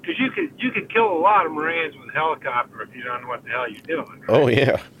 because you could kill a lot of Marines with a helicopter if you don't know what the hell you're doing. Right? Oh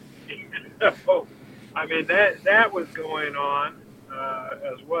yeah. So, I mean that was going on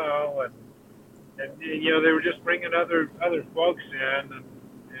as well, and they were just bringing other folks in, and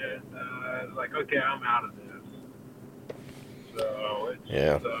it's like, okay, I'm out of this. So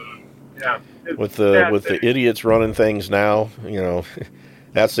it's with the idiots running things now,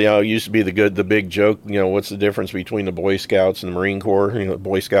 that's it used to be the big joke. What's the difference between the Boy Scouts and the Marine Corps? The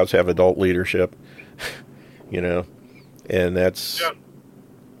Boy Scouts have adult leadership, and that's. Yeah.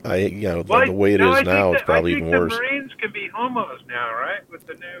 The way it is now, it's probably even worse. The Marines can be homos now, right? With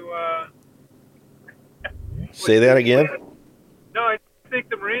the new. Say that again? No, I think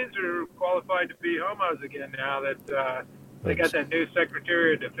the Marines are qualified to be homos again now that they got that new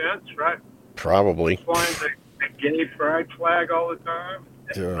Secretary of Defense, right? Probably. Flying the gay pride flag all the time.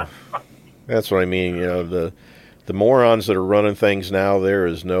 That's what I mean. The morons that are running things now, there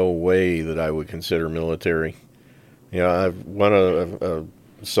is no way that I would consider military. I've a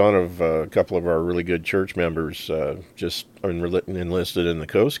son of a couple of our really good church members just enlisted in the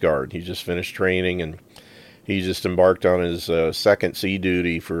Coast Guard. He just finished training, and he just embarked on his second sea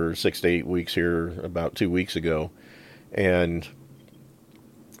duty for 6 to 8 weeks here about 2 weeks ago. And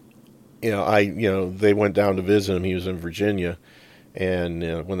they went down to visit him. He was in Virginia, and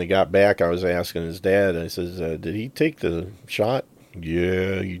when they got back, I was asking his dad. I says, "Did he take the shot?"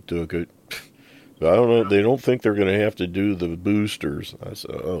 "Yeah, he took it." "I don't know. They don't think they're going to have to do the boosters." I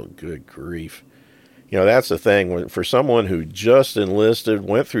said, "Oh, good grief!" That's the thing. For someone who just enlisted,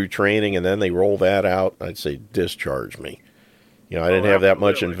 went through training, and then they roll that out, I'd say discharge me. I didn't have that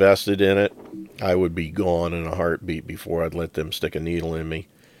much invested in it. I would be gone in a heartbeat before I'd let them stick a needle in me.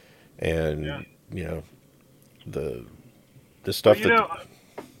 And you know, the stuff that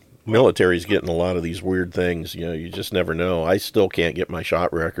military's getting a lot of these weird things. You know, you just never know. I still can't get my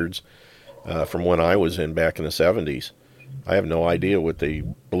shot records from when I was in back in the 70s. I have no idea what they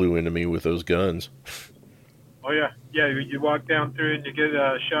blew into me with those guns. Oh yeah, you walk down through and you get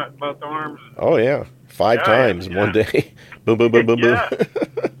a shot in both arms. Oh yeah, 5 times in one day. Boom, boom, boom, boom, boom.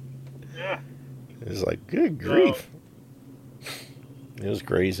 Yeah. It's like, good grief. It was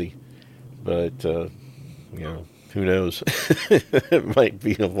crazy. But, you know, who knows? It might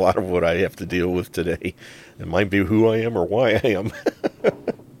be a lot of what I have to deal with today. It might be who I am or why I am.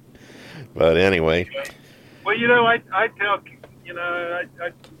 But anyway. Well, you know, I tell, you know,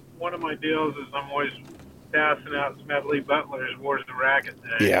 one of my deals is I'm always passing out Smedley Butler's Wars of Racket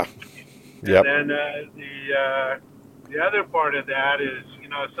Day. Yeah. Yep. And then the other part of that is, you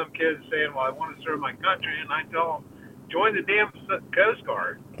know, some kids saying, well, I want to serve my country, and I tell them, join the damn Coast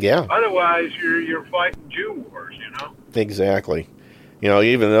Guard. Yeah. Otherwise, you're fighting Jew wars, you know? Exactly. You know,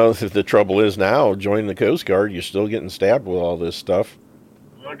 even though the trouble is now, joining the Coast Guard, you're still getting stabbed with all this stuff.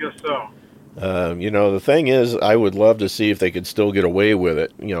 I guess so. You know, the thing is, I would love to see if they could still get away with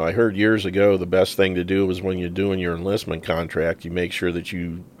it. You know, I heard years ago the best thing to do was when you're doing your enlistment contract, you make sure that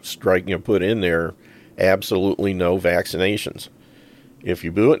you put in there absolutely no vaccinations. If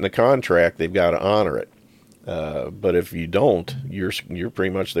you do it in the contract, they've got to honor it. But if you don't, you're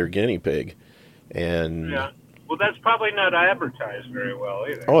pretty much their guinea pig. And yeah. Well, that's probably not advertised very well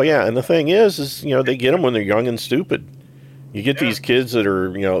either. Oh yeah, and the thing is you know, they get them when they're young and stupid. You get these kids that are,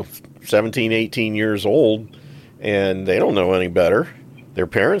 you know, 17, 18 years old, and they don't know any better. Their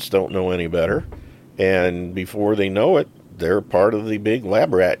parents don't know any better. And before they know it, they're part of the big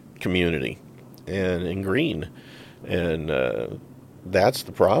lab rat community and in green. And that's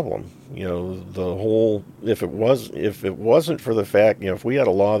the problem. You know, the whole, if it wasn't for the fact, you know, if we had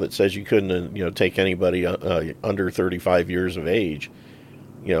a law that says you couldn't, you know, take anybody under 35 years of age,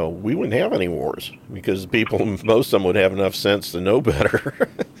 you know, we wouldn't have any wars because people, most of them would have enough sense to know better.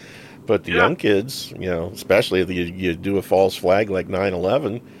 But the young kids, you know, especially if you do a false flag like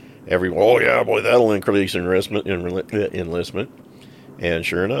 9/11, oh yeah, boy, that'll increase enlistment. And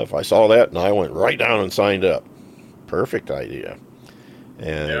sure enough, I saw that and I went right down and signed up. Perfect idea.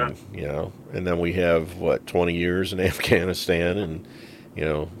 And, you know, and then we have, 20 years in Afghanistan and, you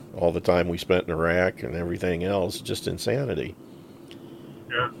know, all the time we spent in Iraq and everything else, just insanity.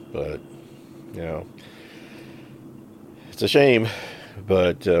 Yeah. But, you know, it's a shame.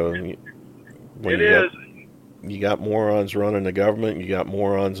 But when you got morons running the government, you got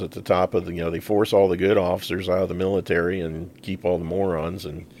morons at the top of the, you know, they force all the good officers out of the military and keep all the morons,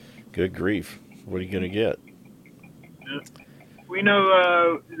 and good grief, what are you going to get? Yeah. We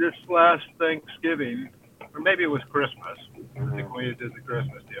know this last Thanksgiving, or maybe it was Christmas, I think we did the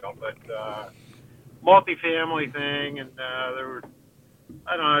Christmas deal, but multifamily thing, and there were,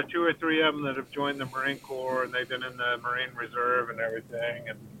 I don't know, 2 or 3 of them that have joined the Marine Corps, and they've been in the Marine Reserve and everything,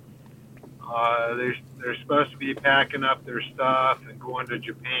 and they're supposed to be packing up their stuff and going to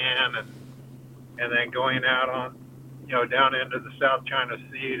Japan, and then going out on, you know, down into the South China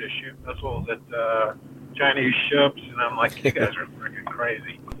Sea to shoot missiles at Chinese ships, and I'm like, you guys are freaking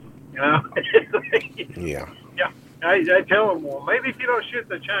crazy, you know? Yeah. Yeah. I tell them, well, maybe if you don't shoot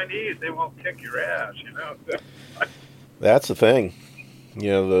the Chinese, they won't kick your ass, you know? That's the thing. You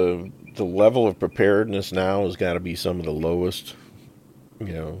know, the level of preparedness now has got to be some of the lowest,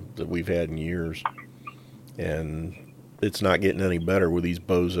 you know, that we've had in years. And it's not getting any better with these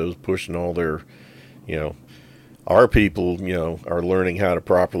bozos pushing all their, you know, our people, you know, are learning how to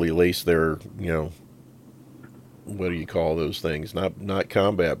properly lace their, you know, what do you call those things? Not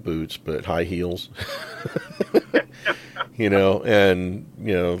combat boots, but high heels. You know, and,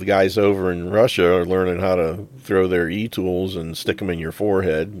 you know, the guys over in Russia are learning how to throw their E-tools and stick them in your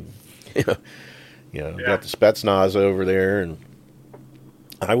forehead. You know, got the Spetsnaz over there, and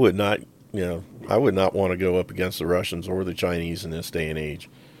I would not want to go up against the Russians or the Chinese in this day and age.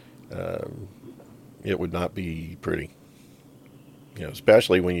 It would not be pretty. You know,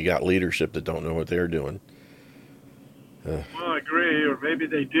 especially when you got leadership that don't know what they're doing. Well, I agree, or maybe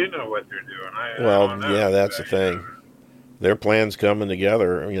they do know what they're doing. I don't know. Yeah, that's the thing. Their plan's coming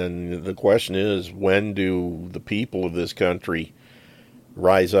together, and the question is, when do the people of this country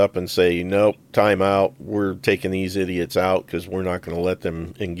rise up and say, nope, time out, we're taking these idiots out because we're not going to let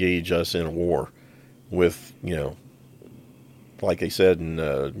them engage us in a war with, you know, like they said in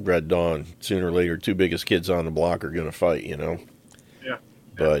Red Dawn, sooner or later, 2 biggest kids on the block are going to fight, you know? Yeah.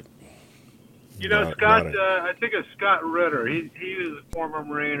 But, You know, Not, Scott, not I think it's Scott Ritter. He was a former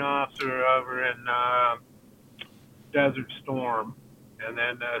Marine officer over in Desert Storm, and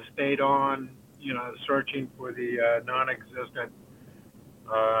then stayed on, you know, searching for the non-existent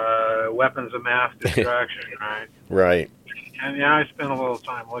weapons of mass destruction, right? right. And yeah, I spent a little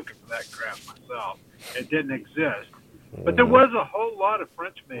time looking for that crap myself. It didn't exist. But there was a whole lot of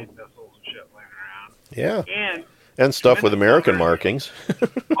French-made missiles and shit laying around. Yeah. And stuff with American markings.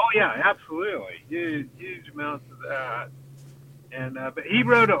 Oh, yeah, absolutely. Huge amounts of that. And but he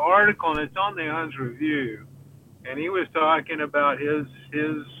wrote an article, and it's on the Huns Review, and he was talking about his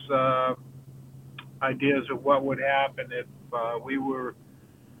ideas of what would happen if we were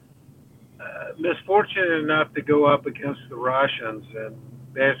misfortunate enough to go up against the Russians, and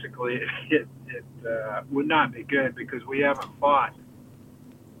basically it would not be good because we haven't fought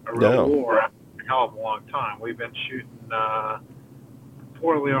a real war in a hell of a long time. We've been shooting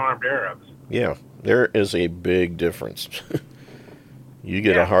poorly armed Arabs. Yeah, there is a big difference. You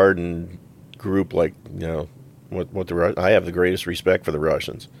get a hardened group like, you know, what the I have the greatest respect for the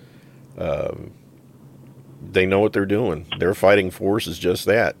Russians. They know what they're doing. Their fighting force is just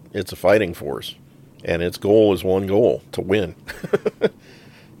that. It's a fighting force. And its goal is one goal, to win.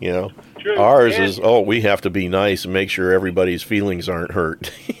 You know? True. Ours is, we have to be nice and make sure everybody's feelings aren't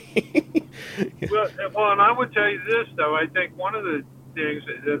hurt. well, and I would tell you this, though. I think one of the things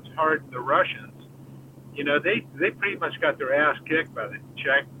that's hard the Russians, you know, they pretty much got their ass kicked by the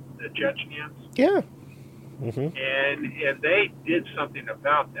Chechens. Yeah. Mm-hmm. And they did something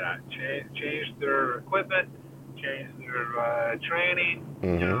about that. Changed their equipment, changed their training,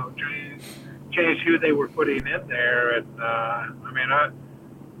 mm-hmm. you know, changed who they were putting in there. And I mean,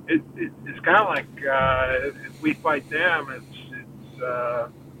 it's kind of like if we fight them, it's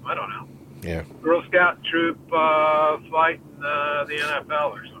I don't know. Yeah. Girl Scout troop fighting the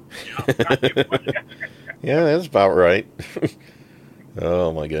NFL or something. You know? Yeah, that's about right.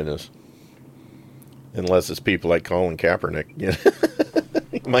 Oh my goodness. Unless it's people like Colin Kaepernick, you know,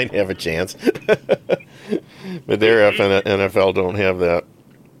 he might have a chance. But their NFL don't have that.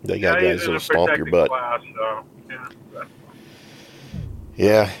 They got guys that'll stomp your butt. Class, so,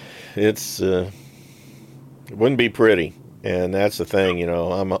 yeah, it's it wouldn't be pretty, and that's the thing. You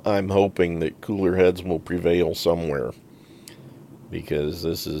know, I'm hoping that cooler heads will prevail somewhere, because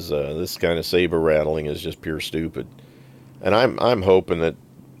this kind of saber rattling is just pure stupid, and I'm hoping that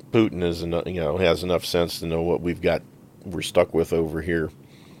Putin has enough sense to know what we're stuck with over here,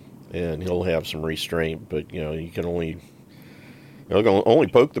 and he'll have some restraint. But you know, you can only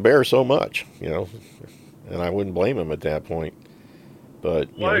poke the bear so much, you know, and I wouldn't blame him at that point. But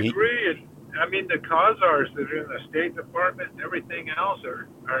I agree. I mean, the Khazars that are in the State Department and everything else are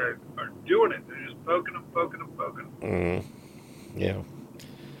doing it. They're just poking them. Yeah.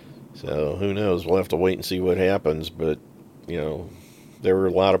 So who knows? We'll have to wait and see what happens. But you know, there were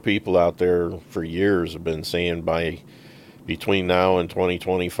a lot of people out there for years have been saying between now and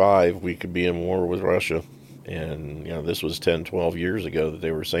 2025 we could be in war with Russia. And you know, this was 10, 12 years ago that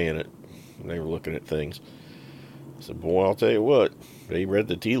they were saying it. And they were looking at things. I said, boy, I'll tell you what, they read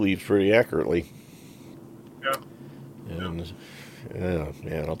the tea leaves pretty accurately. Yeah. And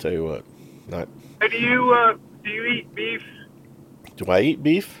yeah, I'll tell you what. Hey, do you eat beef? Do I eat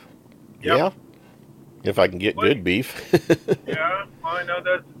beef? Yep. Yeah. If I can get good beef. Yeah, well, I know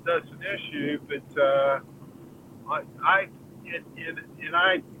that's an issue, but I'm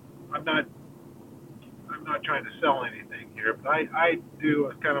not trying to sell anything here, but I do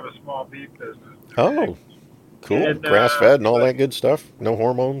a kind of a small beef business. Oh, cool. And, grass-fed and all that good stuff? No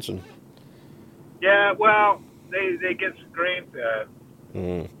hormones? And yeah, well, they get some grain-fed to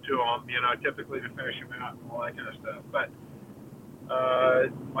them, you know, typically to finish them out and all that kind of stuff. But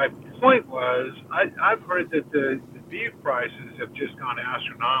my point was, I've heard that the beef prices have just gone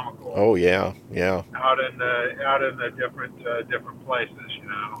astronomical. Oh yeah. Out in the different places, you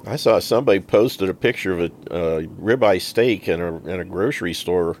know. I saw somebody posted a picture of a ribeye steak in a grocery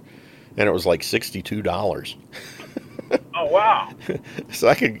store, and it was like $62. Oh wow! So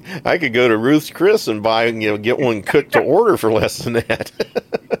I could go to Ruth's Chris and buy, you know, get one cooked to order for less than that.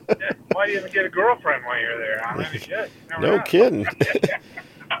 Yeah, why do you even get a girlfriend while you're there? I mean, shit, no kidding.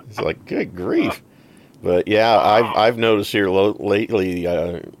 It's like, good grief. But yeah, I've noticed here lately,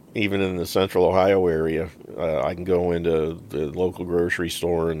 even in the central Ohio area, I can go into the local grocery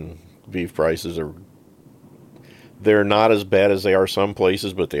store and beef prices they're not as bad as they are some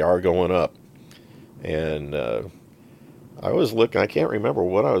places, but they are going up. And I can't remember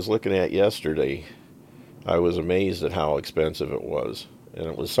what I was looking at yesterday. I was amazed at how expensive it was. and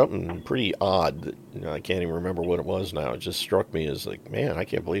it was something pretty odd that, I can't even remember what it was now. It just struck me as like, man, I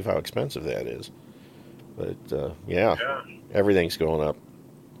can't believe how expensive that is. But yeah, everything's going up.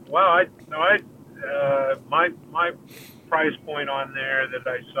 Well, my price point on there that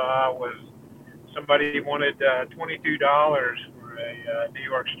I saw was somebody wanted $22 for a New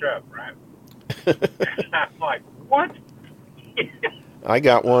York strip, right? I'm like, what? I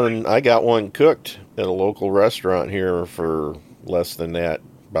got one cooked at a local restaurant here for less than that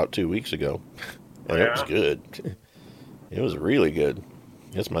about 2 weeks ago, and it was good. It was really good.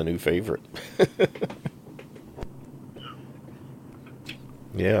 It's my new favorite.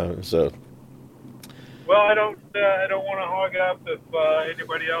 Yeah. So. Well, I don't want to hog up if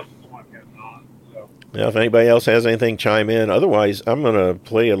anybody else is one getting on. So. Now, if anybody else has anything, chime in. Otherwise, I'm going to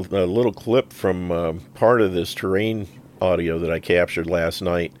play a little clip from part of this terrain audio that I captured last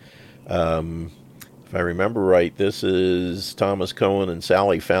night. If I remember right, this is Thomas Cohen and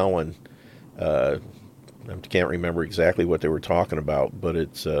Sally Fallon. I can't remember exactly what they were talking about, but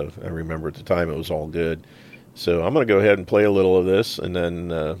it's I remember at the time it was all good. So I'm going to go ahead and play a little of this, and then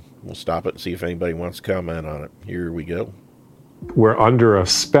we'll stop it and see if anybody wants to comment on it. Here we go. We're under a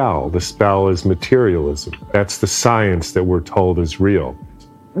spell. The spell is materialism. That's the science that we're told is real.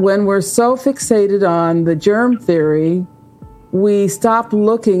 When we're so fixated on the germ theory, we stop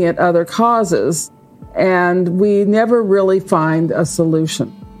looking at other causes, and we never really find a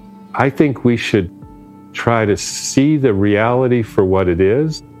solution. I think we should try to see the reality for what it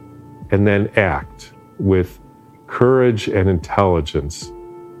is, and then act with courage and intelligence.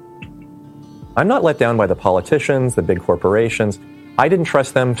 I'm not let down by the politicians, the big corporations. I didn't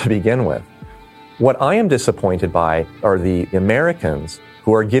trust them to begin with. What I am disappointed by are the Americans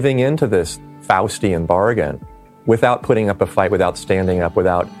who are giving in to this Faustian bargain without putting up a fight, without standing up,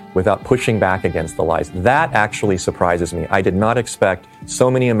 without pushing back against the lies. That actually surprises me. I did not expect so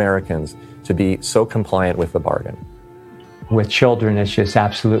many Americans to be so compliant with the bargain. With children, it's just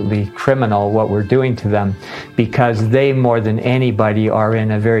absolutely criminal what we're doing to them, because they, more than anybody, are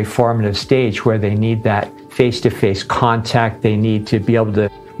in a very formative stage where they need that face-to-face contact. They need to be able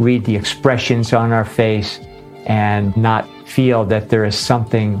to read the expressions on our face and not feel that there is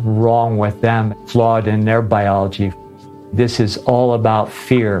something wrong with them, flawed in their biology. This is all about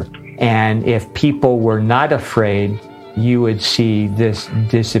fear. And if people were not afraid, you would see this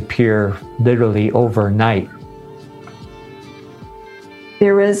disappear literally overnight.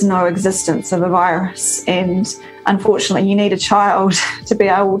 There is no existence of a virus, and unfortunately you need a child to be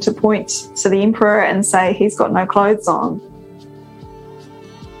able to point to the emperor and say he's got no clothes on.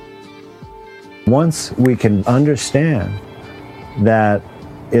 Once we can understand that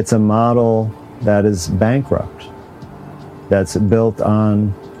it's a model that is bankrupt, that's built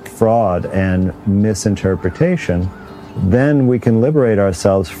on fraud and misinterpretation, then we can liberate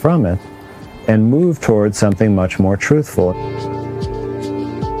ourselves from it and move towards something much more truthful.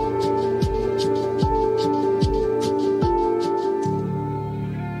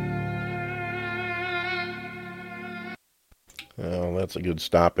 Well, that's a good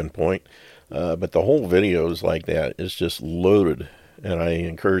stopping point. But the whole video is like that. It's just loaded. And I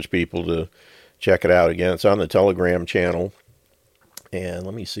encourage people to check it out. Again, it's on the Telegram channel. And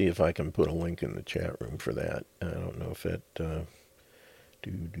let me see if I can put a link in the chat room for that. I don't know if it...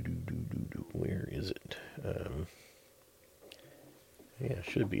 where is it? Yeah, I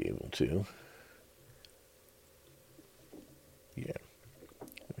should be able to. Yeah.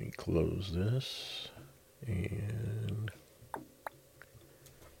 Let me close this. And...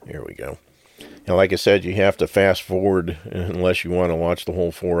 there we go. Now, like I said, you have to fast forward unless you want to watch the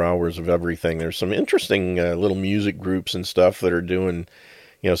whole 4 hours of everything. There's some interesting little music groups and stuff that are doing,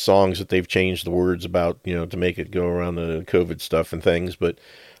 songs that they've changed the words about, to make it go around the COVID stuff and things. But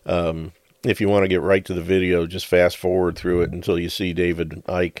if you want to get right to the video, just fast forward through it until you see David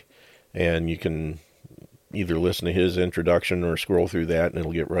Icke, and you can either listen to his introduction or scroll through that, and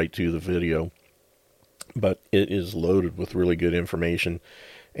it'll get right to the video. But it is loaded with really good information.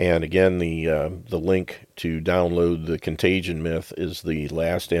 And again, the link to download the Contagion Myth is the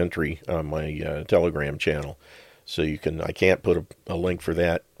last entry on my Telegram channel. So I can't put a link for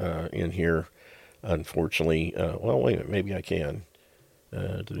that in here, unfortunately. Well, wait a minute, maybe I can.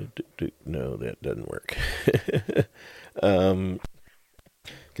 No, that doesn't work.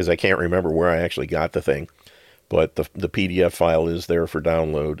 Because I can't remember where I actually got the thing. But the PDF file is there for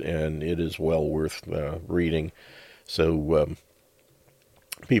download, and it is well worth reading. So...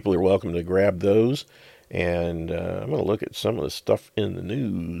 people are welcome to grab those, and I'm going to look at some of the stuff in the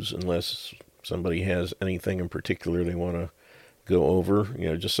news, unless somebody has anything in particular they want to go over,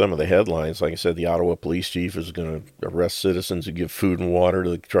 just some of the headlines. Like I said, the Ottawa police chief is going to arrest citizens who give food and water to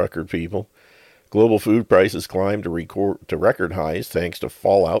the trucker people. Global food prices climbed to record highs thanks to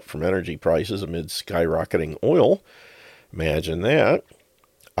fallout from energy prices amid skyrocketing oil. Imagine that.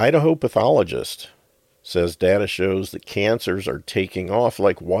 Idaho pathologist says data shows that cancers are taking off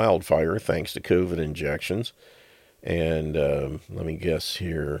like wildfire thanks to COVID injections. And let me guess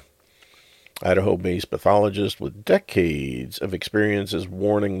here. Idaho-based pathologist with decades of experience is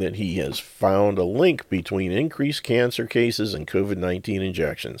warning that he has found a link between increased cancer cases and COVID-19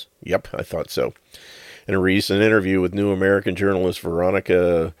 injections. Yep, I thought so. In a recent interview with New American journalist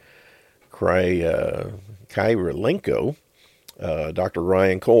Veronica Krylenko, Dr.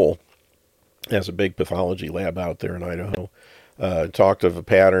 Ryan Cole has a big pathology lab out there in Idaho. Talked of a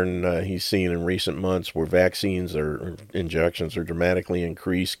pattern he's seen in recent months where vaccines or injections are dramatically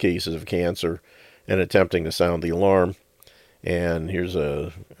increased cases of cancer and attempting to sound the alarm. And here's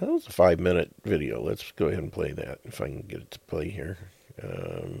a 5-minute video. Let's go ahead and play that if I can get it to play here.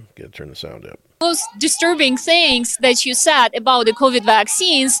 Get to turn the sound up. Most disturbing things that you said about the COVID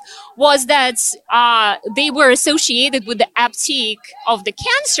vaccines was that they were associated with the uptake of the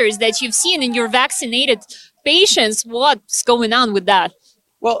cancers that you've seen in your vaccinated patients. What's going on with that?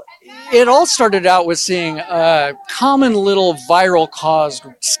 Well, it all started out with seeing a common little viral caused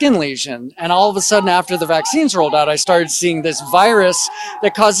skin lesion. And all of a sudden, after the vaccines rolled out, I started seeing this virus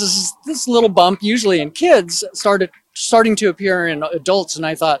that causes this little bump, usually in kids, starting to appear in adults. And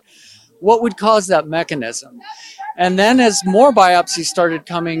I thought, what would cause that mechanism? And then as more biopsies started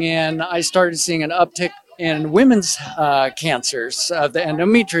coming in, I started seeing an uptick in women's cancers of the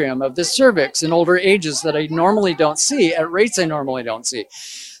endometrium, of the cervix in older ages that I normally don't see at rates I normally don't see.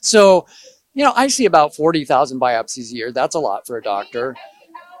 So, I see about 40,000 biopsies a year. That's a lot for a doctor.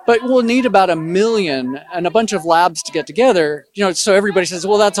 But we'll need about 1 million and a bunch of labs to get together, so everybody says,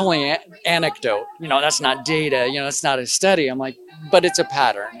 well, that's only anecdote. That's not data. It's not a study. I'm like, but it's a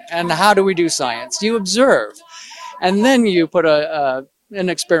pattern. And how do we do science? You observe. And then you put an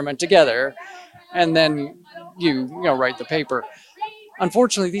experiment together. And then you write the paper.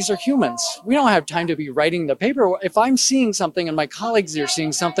 Unfortunately, these are humans. We don't have time to be writing the paper. If I'm seeing something and my colleagues are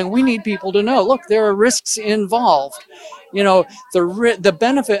seeing something, we need people to know, look, there are risks involved. The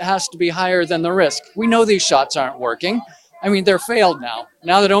benefit has to be higher than the risk. We know these shots aren't working. I mean, they're failed now.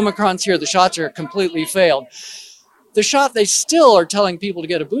 Now that Omicron's here, the shots are completely failed. The shot they still are telling people to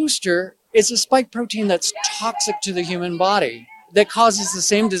get a booster is a spike protein that's toxic to the human body, that causes the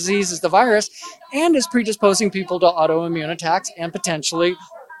same disease as the virus and is predisposing people to autoimmune attacks and potentially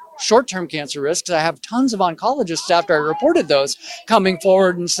short-term cancer risks. I have tons of oncologists after I reported those coming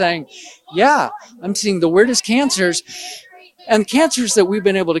forward and saying, yeah, I'm seeing the weirdest cancers, and cancers that we've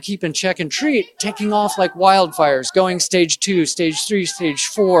been able to keep in check and treat taking off like wildfires, going stage 2, stage 3, stage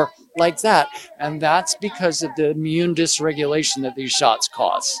 4, like that. And that's because of the immune dysregulation that these shots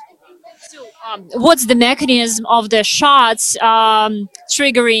cause. What's the mechanism of the shots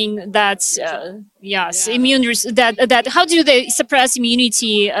triggering that? That how do they suppress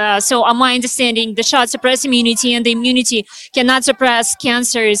immunity? So, am I understanding the shots suppress immunity, and the immunity cannot suppress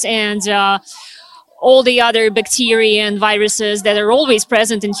cancers and all the other bacteria and viruses that are always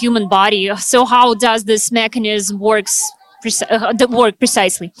present in human body? So, how does this mechanism work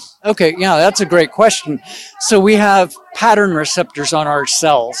precisely? Okay, yeah, that's a great question. So we have pattern receptors on our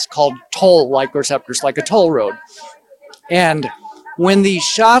cells called toll-like receptors, like a toll road. And when these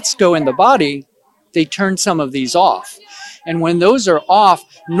shots go in the body, they turn some of these off. And when those are off,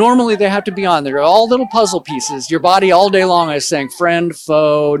 normally they have to be on. They're all little puzzle pieces. Your body all day long is saying friend,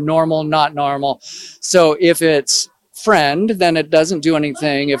 foe, normal, not normal. So if it's friend, then it doesn't do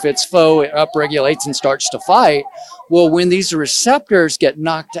anything. If it's foe, it upregulates and starts to fight. Well, when these receptors get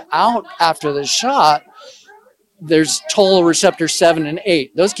knocked out after the shot, there's toll receptor 7 and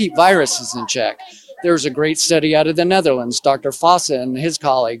 8. Those keep viruses in check. There's a great study out of the Netherlands, Dr. Fosse and his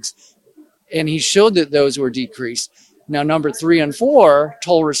colleagues, and he showed that those were decreased. Now, number 3 and 4,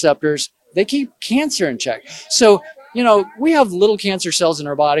 toll receptors, they keep cancer in check. So, we have little cancer cells in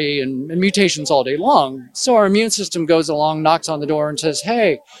our body and mutations all day long. So our immune system goes along, knocks on the door and says,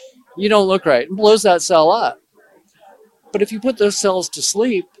 hey, you don't look right, and blows that cell up. But if you put those cells to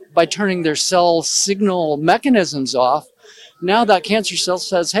sleep by turning their cell signal mechanisms off, now that cancer cell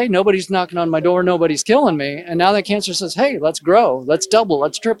says, hey, nobody's knocking on my door, nobody's killing me. And now that cancer says, hey, let's grow, let's double,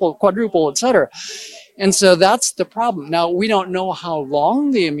 let's triple, quadruple, etc. And so that's the problem. Now, we don't know how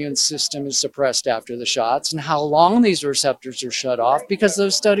long the immune system is suppressed after the shots and how long these receptors are shut off because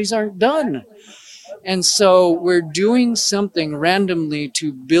those studies aren't done. And so we're doing something randomly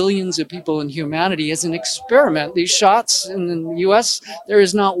to billions of people in humanity as an experiment. These shots in the US, there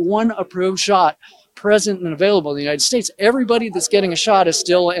is not one approved shot present and available in the United States. Everybody that's getting a shot is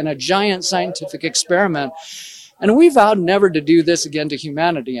still in a giant scientific experiment. And we vowed never to do this again to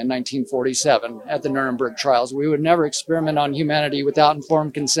humanity in 1947 at the Nuremberg trials. We would never experiment on humanity without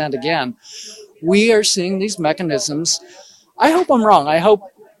informed consent again. We are seeing these mechanisms. I hope I'm wrong. I hope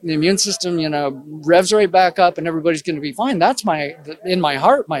the immune system, revs right back up and everybody's going to be fine. That's in my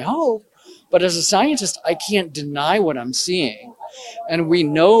heart, my hope. But as a scientist, I can't deny what I'm seeing. And we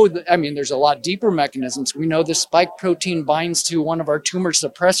know that, there's a lot deeper mechanisms. We know the spike protein binds to one of our tumor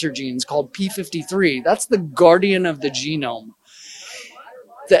suppressor genes called P53. That's the guardian of the genome.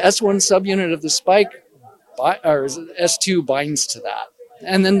 The S1 subunit of the spike, or S2, binds to that.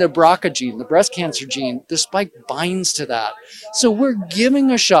 And then the BRCA gene, the breast cancer gene, the spike binds to that. So we're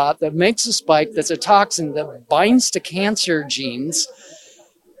giving a shot that makes a spike that's a toxin that binds to cancer genes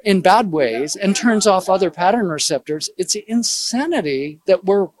in bad ways and turns off other pattern receptors. It's insanity that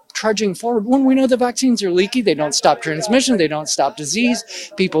we're trudging forward when we know the vaccines are leaky. They don't stop transmission. They don't stop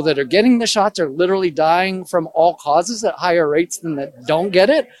disease. People that are getting the shots are literally dying from all causes at higher rates than that don't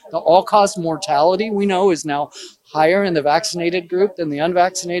get it. The all-cause mortality we know is now higher in the vaccinated group than the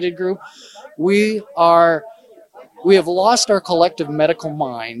unvaccinated group. We have lost our collective medical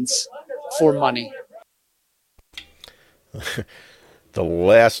minds for money. The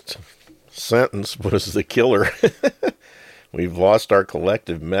last sentence was the killer. We've lost our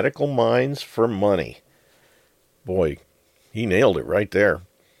collective medical minds for money. Boy, he nailed it right there.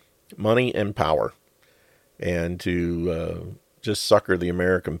 Money and power. And to just sucker the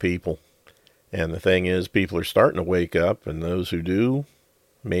American people. And the thing is, people are starting to wake up, and those who do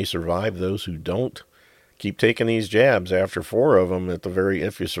may survive. Those who don't, keep taking these jabs. After 4 of them,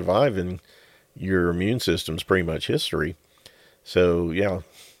 if you survive, and your immune system's pretty much history. So, yeah.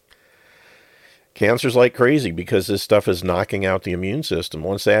 Cancer's like crazy because this stuff is knocking out the immune system.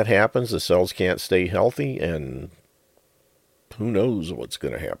 Once that happens, the cells can't stay healthy, and who knows what's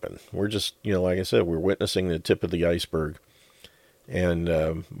going to happen. We're just, like I said, we're witnessing the tip of the iceberg.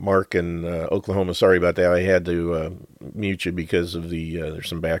 And Mark in Oklahoma, sorry about that. I had to mute you because of there's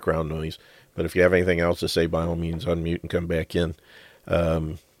some background noise. But if you have anything else to say, by all means, unmute and come back in.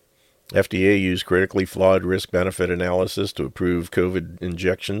 FDA used critically flawed risk-benefit analysis to approve COVID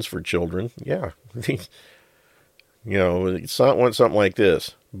injections for children. Yeah. It's not want something like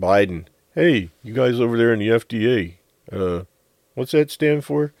this. Biden, hey, you guys over there in the FDA, what's that stand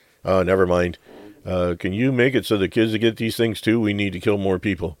for? Never mind. Can you make it so the kids that get these things too, we need to kill more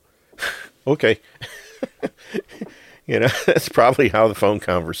people? Okay. That's probably how the phone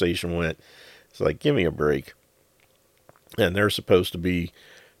conversation went. It's like, give me a break. And they're supposed to be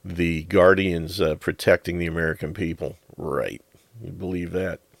the guardians protecting the American people. Right. You believe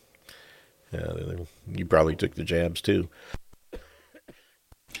that? You probably took the jabs too.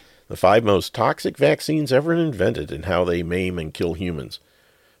 The 5 most toxic vaccines ever invented and how they maim and kill humans.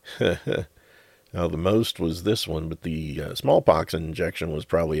 Now, the most was this one, but the smallpox injection was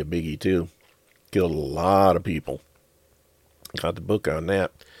probably a biggie too. Killed a lot of people. Got the book on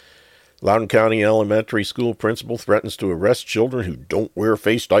that. Loudoun County Elementary School principal threatens to arrest children who don't wear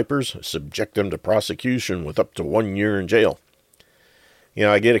face diapers, subject them to prosecution with up to 1 year in jail.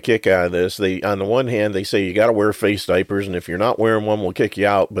 I get a kick out of this. On the one hand, they say you got to wear face diapers, and if you're not wearing one, we'll kick you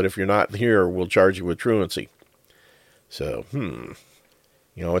out. But if you're not here, we'll charge you with truancy. So,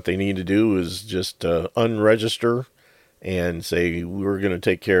 what they need to do is just unregister and say, we're going to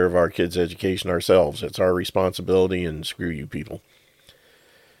take care of our kids' education ourselves. It's our responsibility, and screw you people.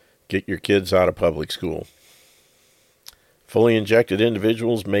 Get your kids out of public school. Fully injected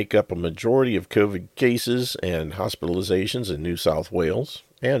individuals make up a majority of COVID cases and hospitalizations in New South Wales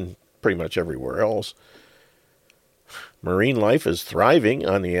and pretty much everywhere else. Marine life is thriving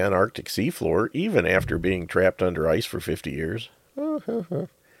on the Antarctic seafloor even after being trapped under ice for 50 years. Good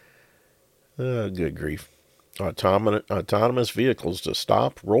grief. Autonomous vehicles to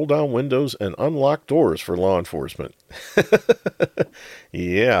stop, roll down windows, and unlock doors for law enforcement.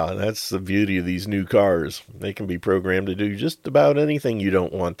 Yeah, that's the beauty of these new cars. They can be programmed to do just about anything you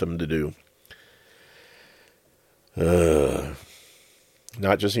don't want them to do.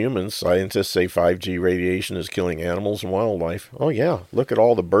 Not just humans. Scientists say 5G radiation is killing animals and wildlife. Oh yeah, look at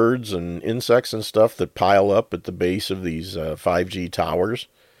all the birds and insects and stuff that pile up at the base of these 5G towers.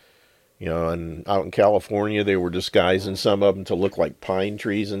 And out in California, they were disguising some of them to look like pine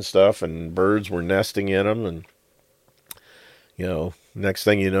trees and stuff, and birds were nesting in them. And, next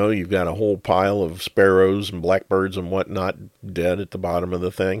thing you know, you've got a whole pile of sparrows and blackbirds and whatnot dead at the bottom of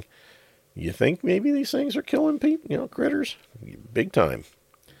the thing. You think maybe these things are killing people, critters? Big time.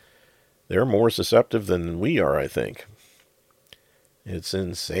 They're more susceptible than we are, I think. It's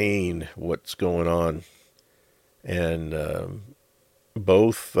insane what's going on. And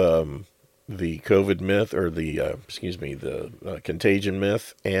both the COVID myth, or the contagion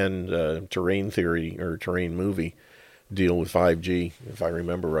myth, and terrain theory or terrain movie deal with 5G, if I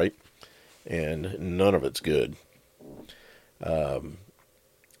remember right. And none of it's good. The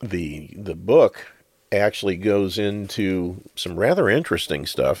book actually goes into some rather interesting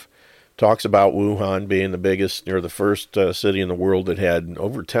stuff. Talks about Wuhan being the biggest, or the first city in the world that had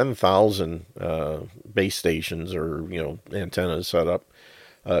over 10,000 base stations, or antennas set up,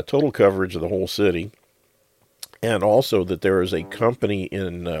 total coverage of the whole city, and also that there is a company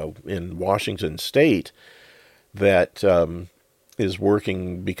in Washington State that is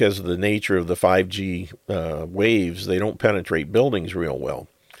working, because of the nature of the 5G waves. They don't penetrate buildings real well.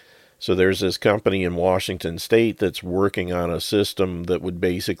 So there's this company in Washington State that's working on a system that would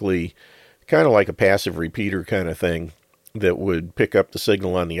basically, kind of like a passive repeater kind of thing, that would pick up the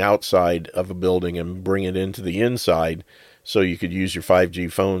signal on the outside of a building and bring it into the inside, so you could use your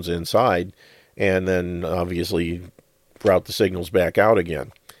 5G phones inside, and then obviously route the signals back out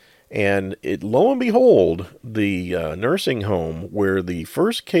again. And lo and behold, the nursing home where the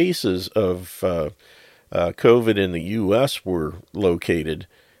first cases of COVID in the U.S. were located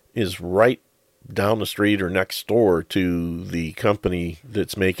is right down the street or next door to the company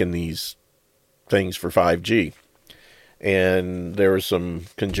that's making these things for 5G. And there was some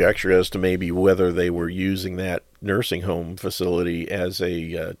conjecture as to maybe whether they were using that nursing home facility as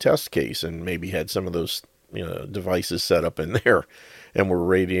a test case, and maybe had some of those devices set up in there and were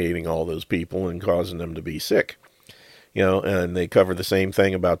radiating all those people and causing them to be sick. And they cover the same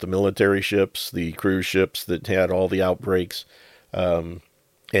thing about the military ships, the cruise ships that had all the outbreaks.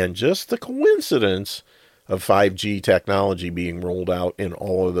 And just the coincidence of 5G technology being rolled out in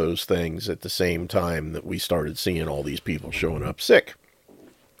all of those things at the same time that we started seeing all these people showing up sick.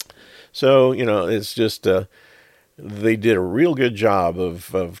 So, it's just, they did a real good job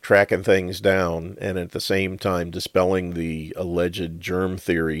of tracking things down, and at the same time dispelling the alleged germ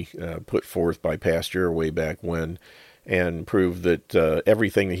theory put forth by Pasteur way back when, and proved that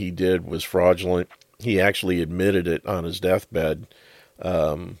everything that he did was fraudulent. He actually admitted it on his deathbed.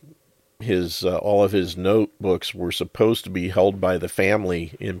 All of his notebooks were supposed to be held by the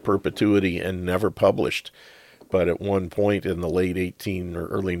family in perpetuity and never published. But at one point in the late 18 or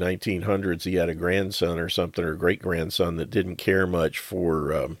early 1900s, he had a grandson or something, or great-grandson, that didn't care much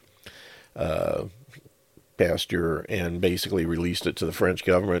for Pasteur, and basically released it to the French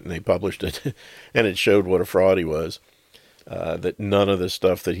government, and they published it. And it showed what a fraud he was. That none of the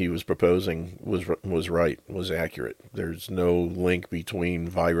stuff that he was proposing was right, was accurate. There's no link between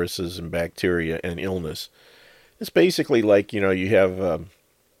viruses and bacteria and illness. It's basically like, you have,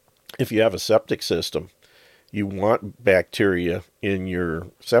 if you have a septic system, you want bacteria in your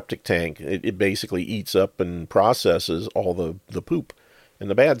septic tank. It basically eats up and processes all the poop and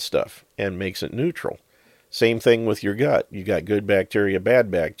the bad stuff and makes it neutral. Same thing with your gut. You got good bacteria,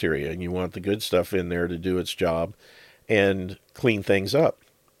 bad bacteria, and you want the good stuff in there to do its job and clean things up.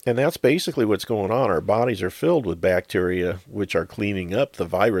 And that's basically what's going on. Our bodies are filled with bacteria, which are cleaning up the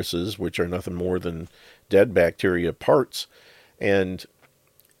viruses, which are nothing more than dead bacteria parts. And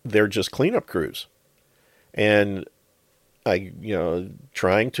they're just cleanup crews. And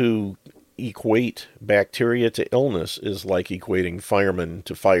trying to equate bacteria to illness is like equating firemen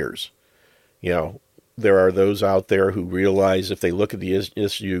to fires. There are those out there who realize if they look at the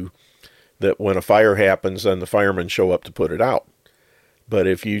issue, that when a fire happens, then the firemen show up to put it out. But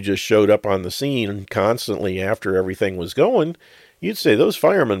if you just showed up on the scene constantly after everything was going, you'd say those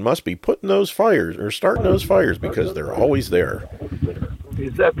firemen must be putting those fires or starting those fires, because they're always there.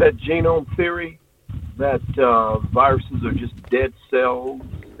 Is that genome theory, that viruses are just dead cells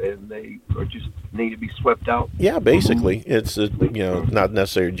and they are just need to be swept out? Yeah, basically, it's not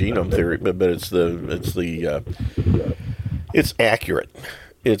necessarily genome theory, but it's accurate.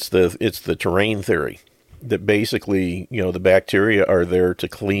 It's the terrain theory, that basically, the bacteria are there to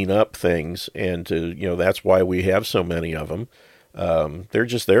clean up things, and to, that's why we have so many of them. They're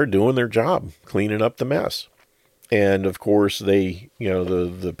just there doing their job, cleaning up the mess. And of course, they,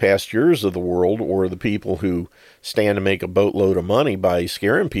 the Pasteurs of the world, or the people who stand to make a boatload of money by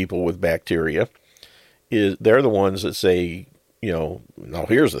scaring people with bacteria, they're the ones that say, now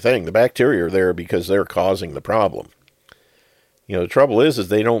here's the thing, the bacteria are there because they're causing the problem. The trouble is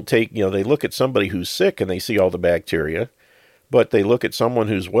they don't take, they look at somebody who's sick and they see all the bacteria, but they look at someone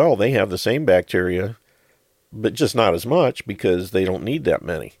who's well, they have the same bacteria, but just not as much, because they don't need that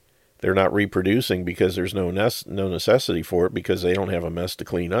many. They're not reproducing because there's no necessity for it, because they don't have a mess to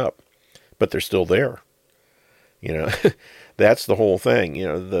clean up, but they're still there. You know, that's the whole thing. You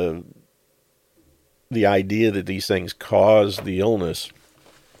know, the idea that these things cause the illness,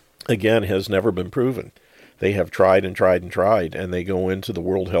 again, has never been proven. They have tried and tried and tried, and they go into the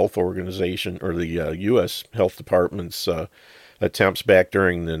World Health Organization, or the U.S. Health Department's attempts back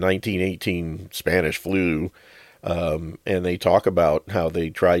during the 1918 Spanish flu, and they talk about how they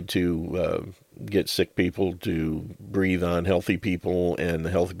tried to get sick people to breathe on healthy people, and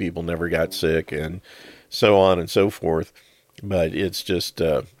the healthy people never got sick, and so on and so forth. But it's just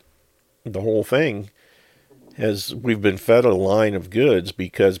the whole thing. As we've been fed a line of goods,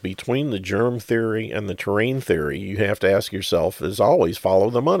 because between the germ theory and the terrain theory, you have to ask yourself, as always, follow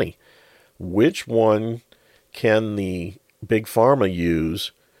the money. Which one can the big pharma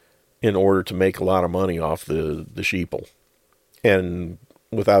use in order to make a lot of money off the sheeple? And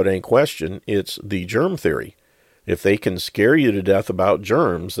without any question, it's the germ theory. If they can scare you to death about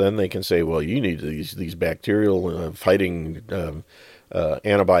germs, then they can say, well, you need these bacterial fighting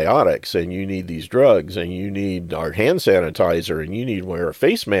antibiotics, and you need these drugs, and you need our hand sanitizer, and you need to wear a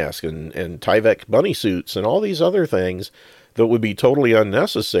face mask and Tyvek bunny suits and all these other things that would be totally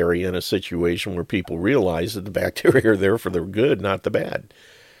unnecessary in a situation where people realize that the bacteria are there for the good, not the bad.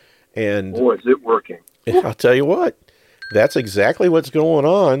 And boy, is it working. I'll tell you what, that's exactly what's going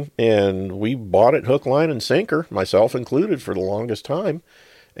on, and we bought it hook, line, and sinker, myself included, for the longest time,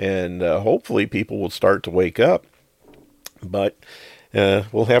 and hopefully people will start to wake up. But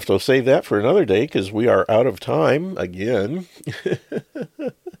we'll have to save that for another day, because we are out of time again.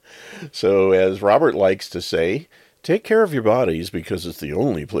 So, as Robert likes to say, take care of your bodies, because it's the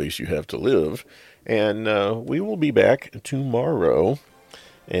only place you have to live. And we will be back tomorrow,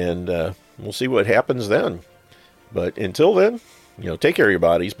 and we'll see what happens then. But until then, take care of your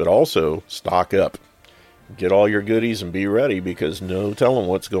bodies, but also stock up. Get all your goodies and be ready, because no telling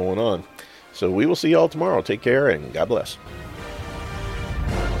what's going on. So we will see y'all tomorrow. Take care, and God bless.